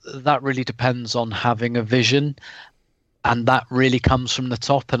that really depends on having a vision. And that really comes from the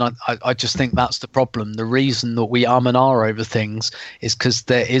top. And I just think that's the problem. The reason that we and ah over things is because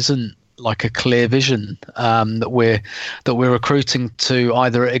there isn't a clear vision that we're recruiting to,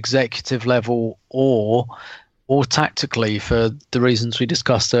 either at executive level or tactically, for the reasons we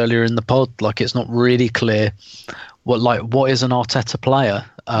discussed earlier in the pod. It's not really clear what is an Arteta player.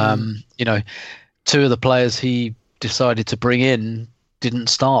 Two of the players he decided to bring in didn't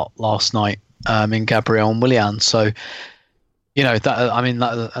start last night in Gabriel and Willian. So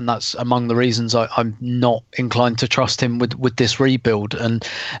that's among the reasons I'm not inclined to trust him with this rebuild. And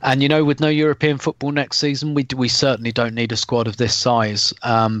with no European football next season, we certainly don't need a squad of this size.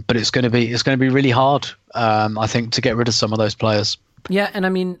 But it's going to be really hard, I think, to get rid of some of those players. Yeah, and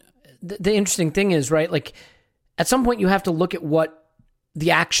the interesting thing is, right, like at some point you have to look at what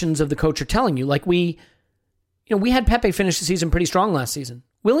the actions of the coach are telling you. Like we had Pepe finish the season pretty strong last season.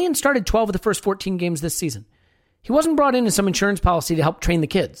 Willian started 12 of the first 14 games this season. He wasn't brought in as some insurance policy to help train the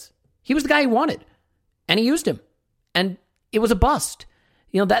kids. He was the guy he wanted, and he used him, and it was a bust.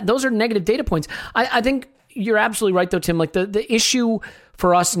 Those are negative data points. I think you're absolutely right, though, Tim. Like the issue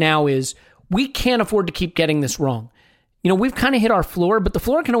for us now is we can't afford to keep getting this wrong. We've kind of hit our floor, but the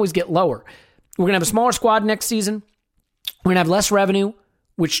floor can always get lower. We're going to have a smaller squad next season. We're going to have less revenue,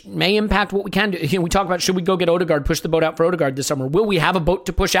 which may impact what we can do. We talk about, should we go get Odegaard, push the boat out for Odegaard this summer? Will we have a boat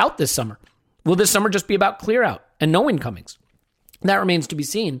to push out this summer? Will this summer just be about clear out and no incomings? That remains to be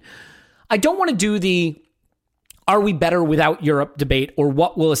seen. I don't want to do the are we better without Europe debate, or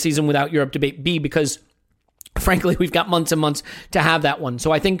what will a season without Europe debate be, because frankly, we've got months and months to have that one.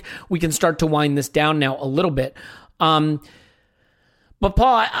 So I think we can start to wind this down now a little bit. But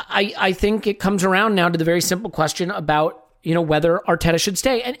Paul, I think it comes around now to the very simple question about, whether Arteta should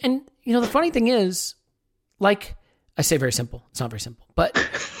stay. And the funny thing is, like, I say very simple. It's not very simple, but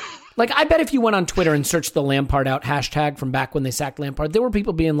like, I bet if you went on Twitter and searched the Lampard out hashtag from back when they sacked Lampard, there were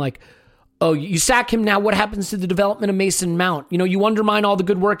people being like, oh, you sack him now, what happens to the development of Mason Mount? You undermine all the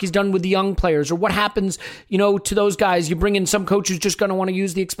good work he's done with the young players. Or what happens, to those guys? You bring in some coach who's just going to want to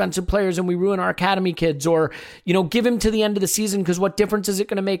use the expensive players and we ruin our academy kids. Or, give him to the end of the season because what difference is it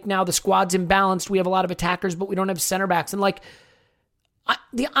going to make now? The squad's imbalanced. We have a lot of attackers, but we don't have center backs. And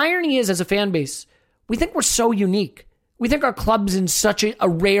the irony is, as a fan base, we think we're so unique. We think our club's in such a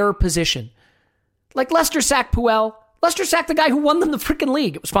rare position. Like Leicester sacked Puel. Leicester sacked the guy who won them the freaking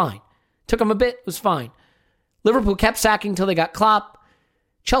league. It was fine. Took them a bit, it was fine. Liverpool kept sacking until they got Klopp.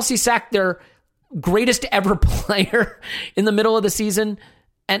 Chelsea sacked their greatest ever player in the middle of the season,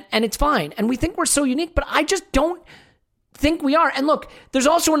 and it's fine. And we think we're so unique, but I just don't think we are. And look, there's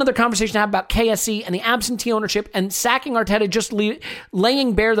also another conversation to have about KSE and the absentee ownership and sacking Arteta, just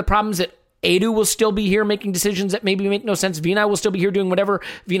laying bare the problems that Edu will still be here making decisions that maybe make no sense. Vinay will still be here doing whatever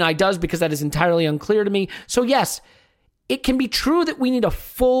Vinay does, because that is entirely unclear to me. So yes, it can be true that we need a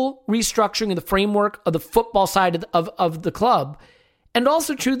full restructuring of the framework of the football side of the club, and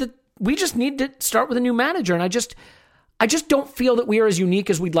also true that we just need to start with a new manager. And I just don't feel that we are as unique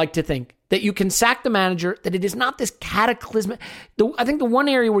as we'd like to think, that you can sack the manager, that it is not this cataclysmic. I think the one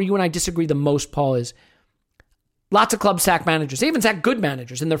area where you and I disagree the most, Paul, is lots of clubs sack managers. They even sack good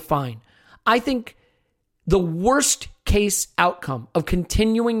managers, and they're fine. I think the worst case outcome of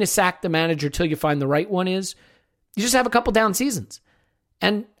continuing to sack the manager till you find the right one is you just have a couple down seasons.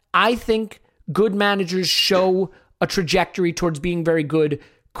 And I think good managers show a trajectory towards being very good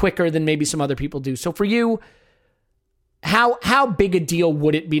quicker than maybe some other people do. So for you, how big a deal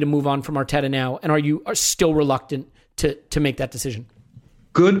would it be to move on from Arteta now? And are you still reluctant to make that decision?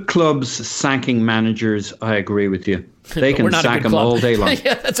 Good clubs sacking managers, I agree with you. They can sack them all day long.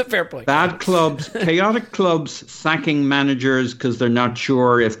 Yeah, that's a fair point. Bad clubs, chaotic clubs sacking managers because they're not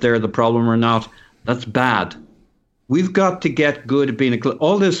sure if they're the problem or not, that's bad. We've got to get good at being a club.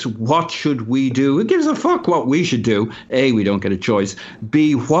 All this, what should we do? Who gives a fuck what we should do? A, we don't get a choice.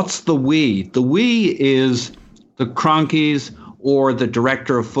 B, what's the we? The we is the Cronkies or the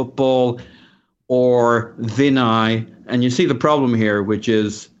director of football or Vinay. And you see the problem here, which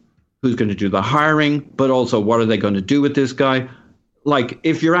is who's going to do the hiring, but also what are they going to do with this guy? Like,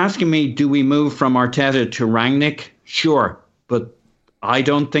 if you're asking me, do we move from Arteta to Rangnick? Sure. But I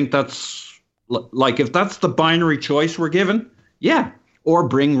don't think that's, like, if that's the binary choice we're given, yeah. Or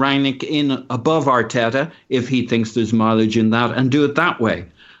bring Rangnick in above Arteta if he thinks there's mileage in that, and do it that way.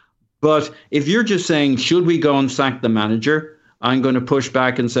 But if you're just saying, should we go and sack the manager? I'm going to push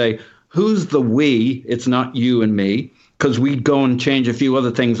back and say, who's the we? It's not you and me, because we'd go and change a few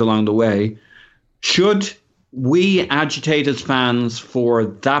other things along the way. Should we agitate as fans for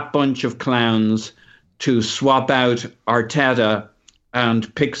that bunch of clowns to swap out Arteta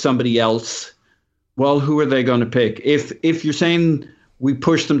and pick somebody else? Well, who are they going to pick? If you're saying we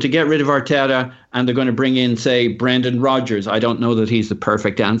push them to get rid of Arteta and they're going to bring in, say, Brendan Rodgers, I don't know that he's the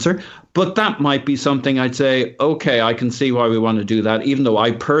perfect answer, but that might be something I'd say, okay, I can see why we want to do that, even though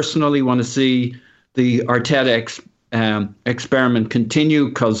I personally want to see the Arteta experiment continue,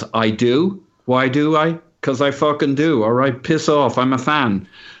 because I do. Why do I? Because I fucking do. All right, piss off. I'm a fan.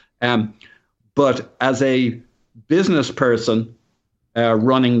 But as a business person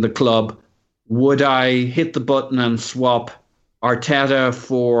running the club, would I hit the button and swap Arteta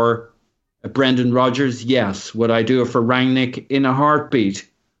for Brendan Rodgers? Yes. Would I do it for Rangnick? In a heartbeat,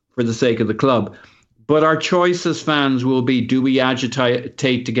 for the sake of the club. But our choice as fans will be, do we agitate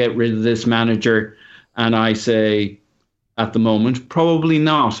to get rid of this manager? And I say, at the moment, probably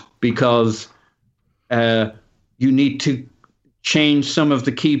not. because you need to change some of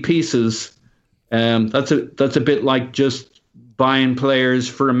the key pieces. That's a bit like just buying players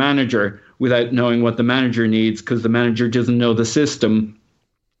for a manager without knowing what the manager needs, because the manager doesn't know the system.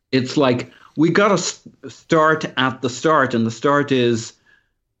 It's like we got to start at the start, and the start is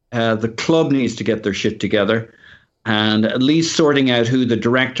the club needs to get their shit together, and at least sorting out who the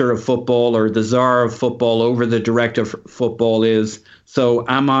director of football or the czar of football over the director of football is. So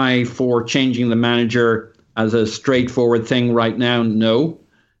am I for changing the manager as a straightforward thing right now? No,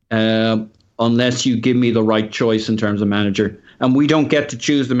 unless you give me the right choice in terms of manager. And we don't get to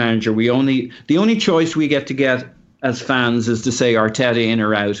choose the manager. The only choice we get as fans is to say Arteta in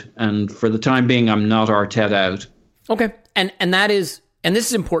or out. And for the time being, I'm not Arteta out. Okay. And this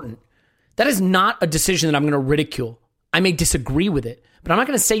is important. That is not a decision that I'm going to ridicule. I may disagree with it, but I'm not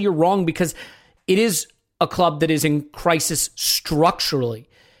going to say you're wrong, because it is a club that is in crisis structurally.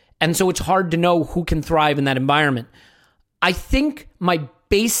 And so it's hard to know who can thrive in that environment. I think my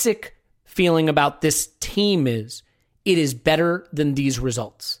basic feeling about this team is it is better than these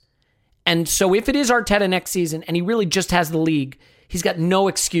results. And so if it is Arteta next season and he really just has the league, he's got no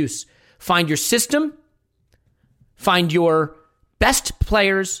excuse. Find your system, find your best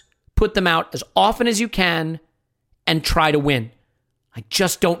players, put them out as often as you can, and try to win. I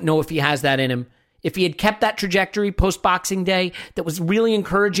just don't know if he has that in him. If he had kept that trajectory post-Boxing Day that was really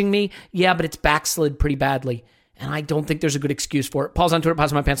encouraging me, yeah, but it's backslid pretty badly. And I don't think there's a good excuse for it. Paul's on Twitter.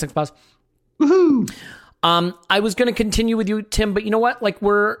 Pause my pants. Thanks, pause. Woohoo! I was going to continue with you, Tim, but you know what? Like,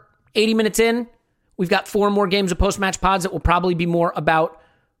 we're 80 minutes in. We've got 4 more games of post-match pods that will probably be more about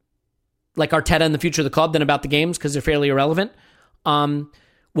like Arteta and the future of the club than about the games, because they're fairly irrelevant.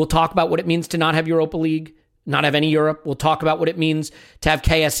 We'll talk about what it means to not have Europa League, not have any Europe. We'll talk about what it means to have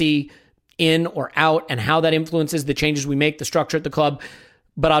KSE in or out and how that influences the changes we make, the structure at the club.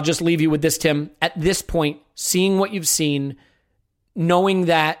 But I'll just leave you with this, Tim. At this point, seeing what you've seen, knowing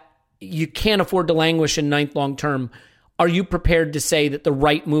that you can't afford to languish in ninth long term, are you prepared to say that the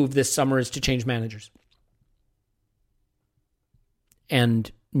right move this summer is to change managers?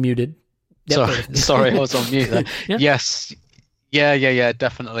 And muted. Sorry, I was on mute there. Yeah. Yes. Yeah,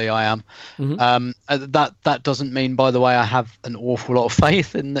 definitely I am. Mm-hmm. That doesn't mean, by the way, I have an awful lot of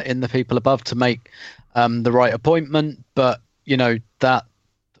faith in the people above to make the right appointment, but you know that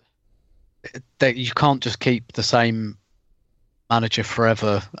you can't just keep the same manager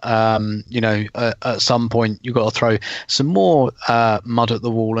forever. At some point you've got to throw some more mud at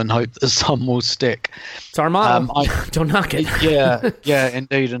the wall and hope that some will stick. It's our motto. Don't knock it. yeah,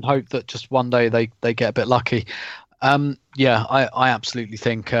 indeed, and hope that just one day they get a bit lucky. I absolutely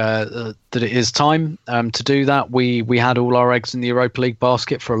think that it is time to do that. We had all our eggs in the Europa League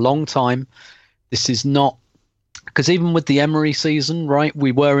basket for a long time. This is not, because even with the Emery season, right,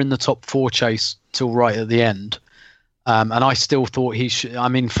 we were in the top 4 chase till right at the end. And I still thought he should. I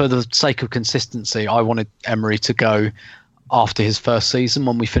mean, for the sake of consistency, I wanted Emery to go after his first season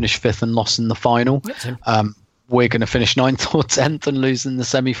when we finished 5th and lost in the final. We're going to finish 9th or 10th and lose in the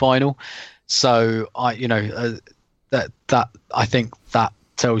semi-final. So I think that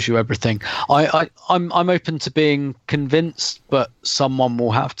tells you everything. I'm open to being convinced, but someone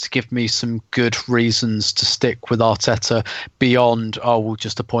will have to give me some good reasons to stick with Arteta beyond, we'll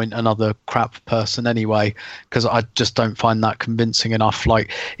just appoint another crap person anyway, because I just don't find that convincing enough.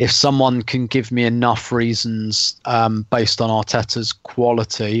 Like, if someone can give me enough reasons based on Arteta's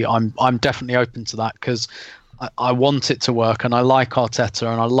quality, I'm definitely open to that, because I want it to work and I like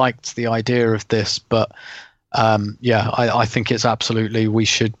Arteta and I liked the idea of this, but I think it's absolutely we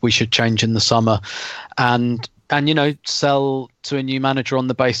should change in the summer, and sell to a new manager on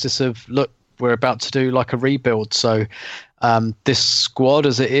the basis of, look, we're about to do like a rebuild. So this squad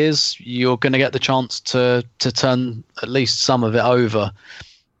as it is, you're going to get the chance to turn at least some of it over,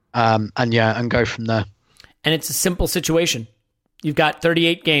 and go from there. And it's a simple situation. You've got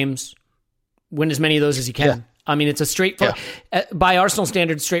 38 games, win as many of those as you can. Yeah. I mean, it's a straightforward, by Arsenal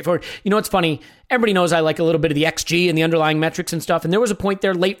standards, straightforward. You know what's funny? Everybody knows I like a little bit of the XG and the underlying metrics and stuff. And there was a point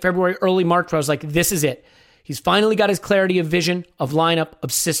there late February, early March where I was like, this is it. He's finally got his clarity of vision, of lineup,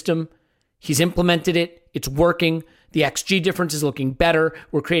 of system. He's implemented it. It's working. The XG difference is looking better.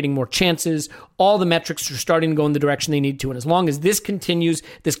 We're creating more chances. All the metrics are starting to go in the direction they need to. And as long as this continues,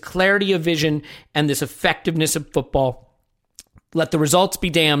 this clarity of vision and this effectiveness of football, let the results be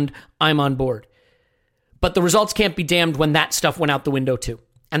damned, I'm on board. But the results can't be damned when that stuff went out the window too.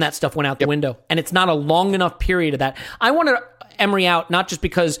 And that stuff went out the window. And it's not a long enough period of that. I wanted Emery out, not just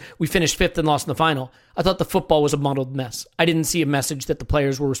because we finished 5th and lost in the final. I thought the football was a muddled mess. I didn't see a message that the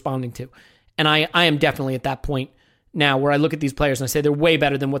players were responding to. And I am definitely at that point now where I look at these players and I say they're way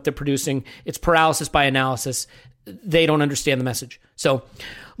better than what they're producing. It's paralysis by analysis. They don't understand the message. So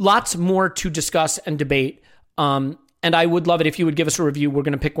lots more to discuss and debate. And I would love it if you would give us a review. We're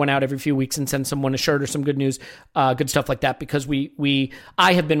going to pick one out every few weeks and send someone a shirt or some good news, good stuff like that, because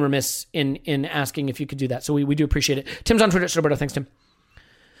I have been remiss in asking if you could do that. So we do appreciate it. Tim's on Twitter, Roberto. Thanks, Tim.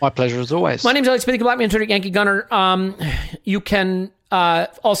 My pleasure as always. My name's Elliot Smith. You can block me on Twitter, Yankee Gunner. You can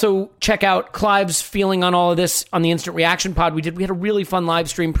also check out Clive's feeling on all of this on the Instant Reaction Pod. We had a really fun live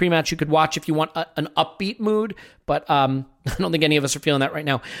stream pre-match you could watch if you want an upbeat mood, but I don't think any of us are feeling that right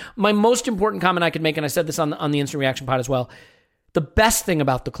now. My most important comment I could make, and I said this on the Instant Reaction Pod as well, the best thing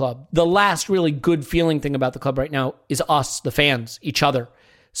about the club, the last really good feeling thing about the club right now is us, the fans, each other.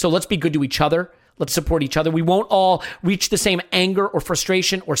 So let's be good to each other. Let's support each other. We won't all reach the same anger or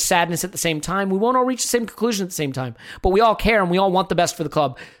frustration or sadness at the same time. We won't all reach the same conclusion at the same time. But we all care and we all want the best for the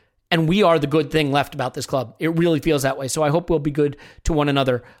club. And we are the good thing left about this club. It really feels that way. So I hope we'll be good to one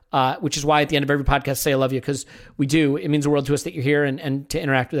another, which is why at the end of every podcast, say I love you, because we do. It means the world to us that you're here and to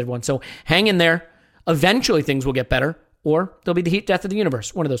interact with everyone. So hang in there. Eventually things will get better, or there'll be the heat death of the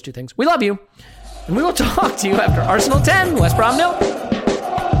universe. One of those two things. We love you. And we will talk to you after Arsenal 10, West Brom 0.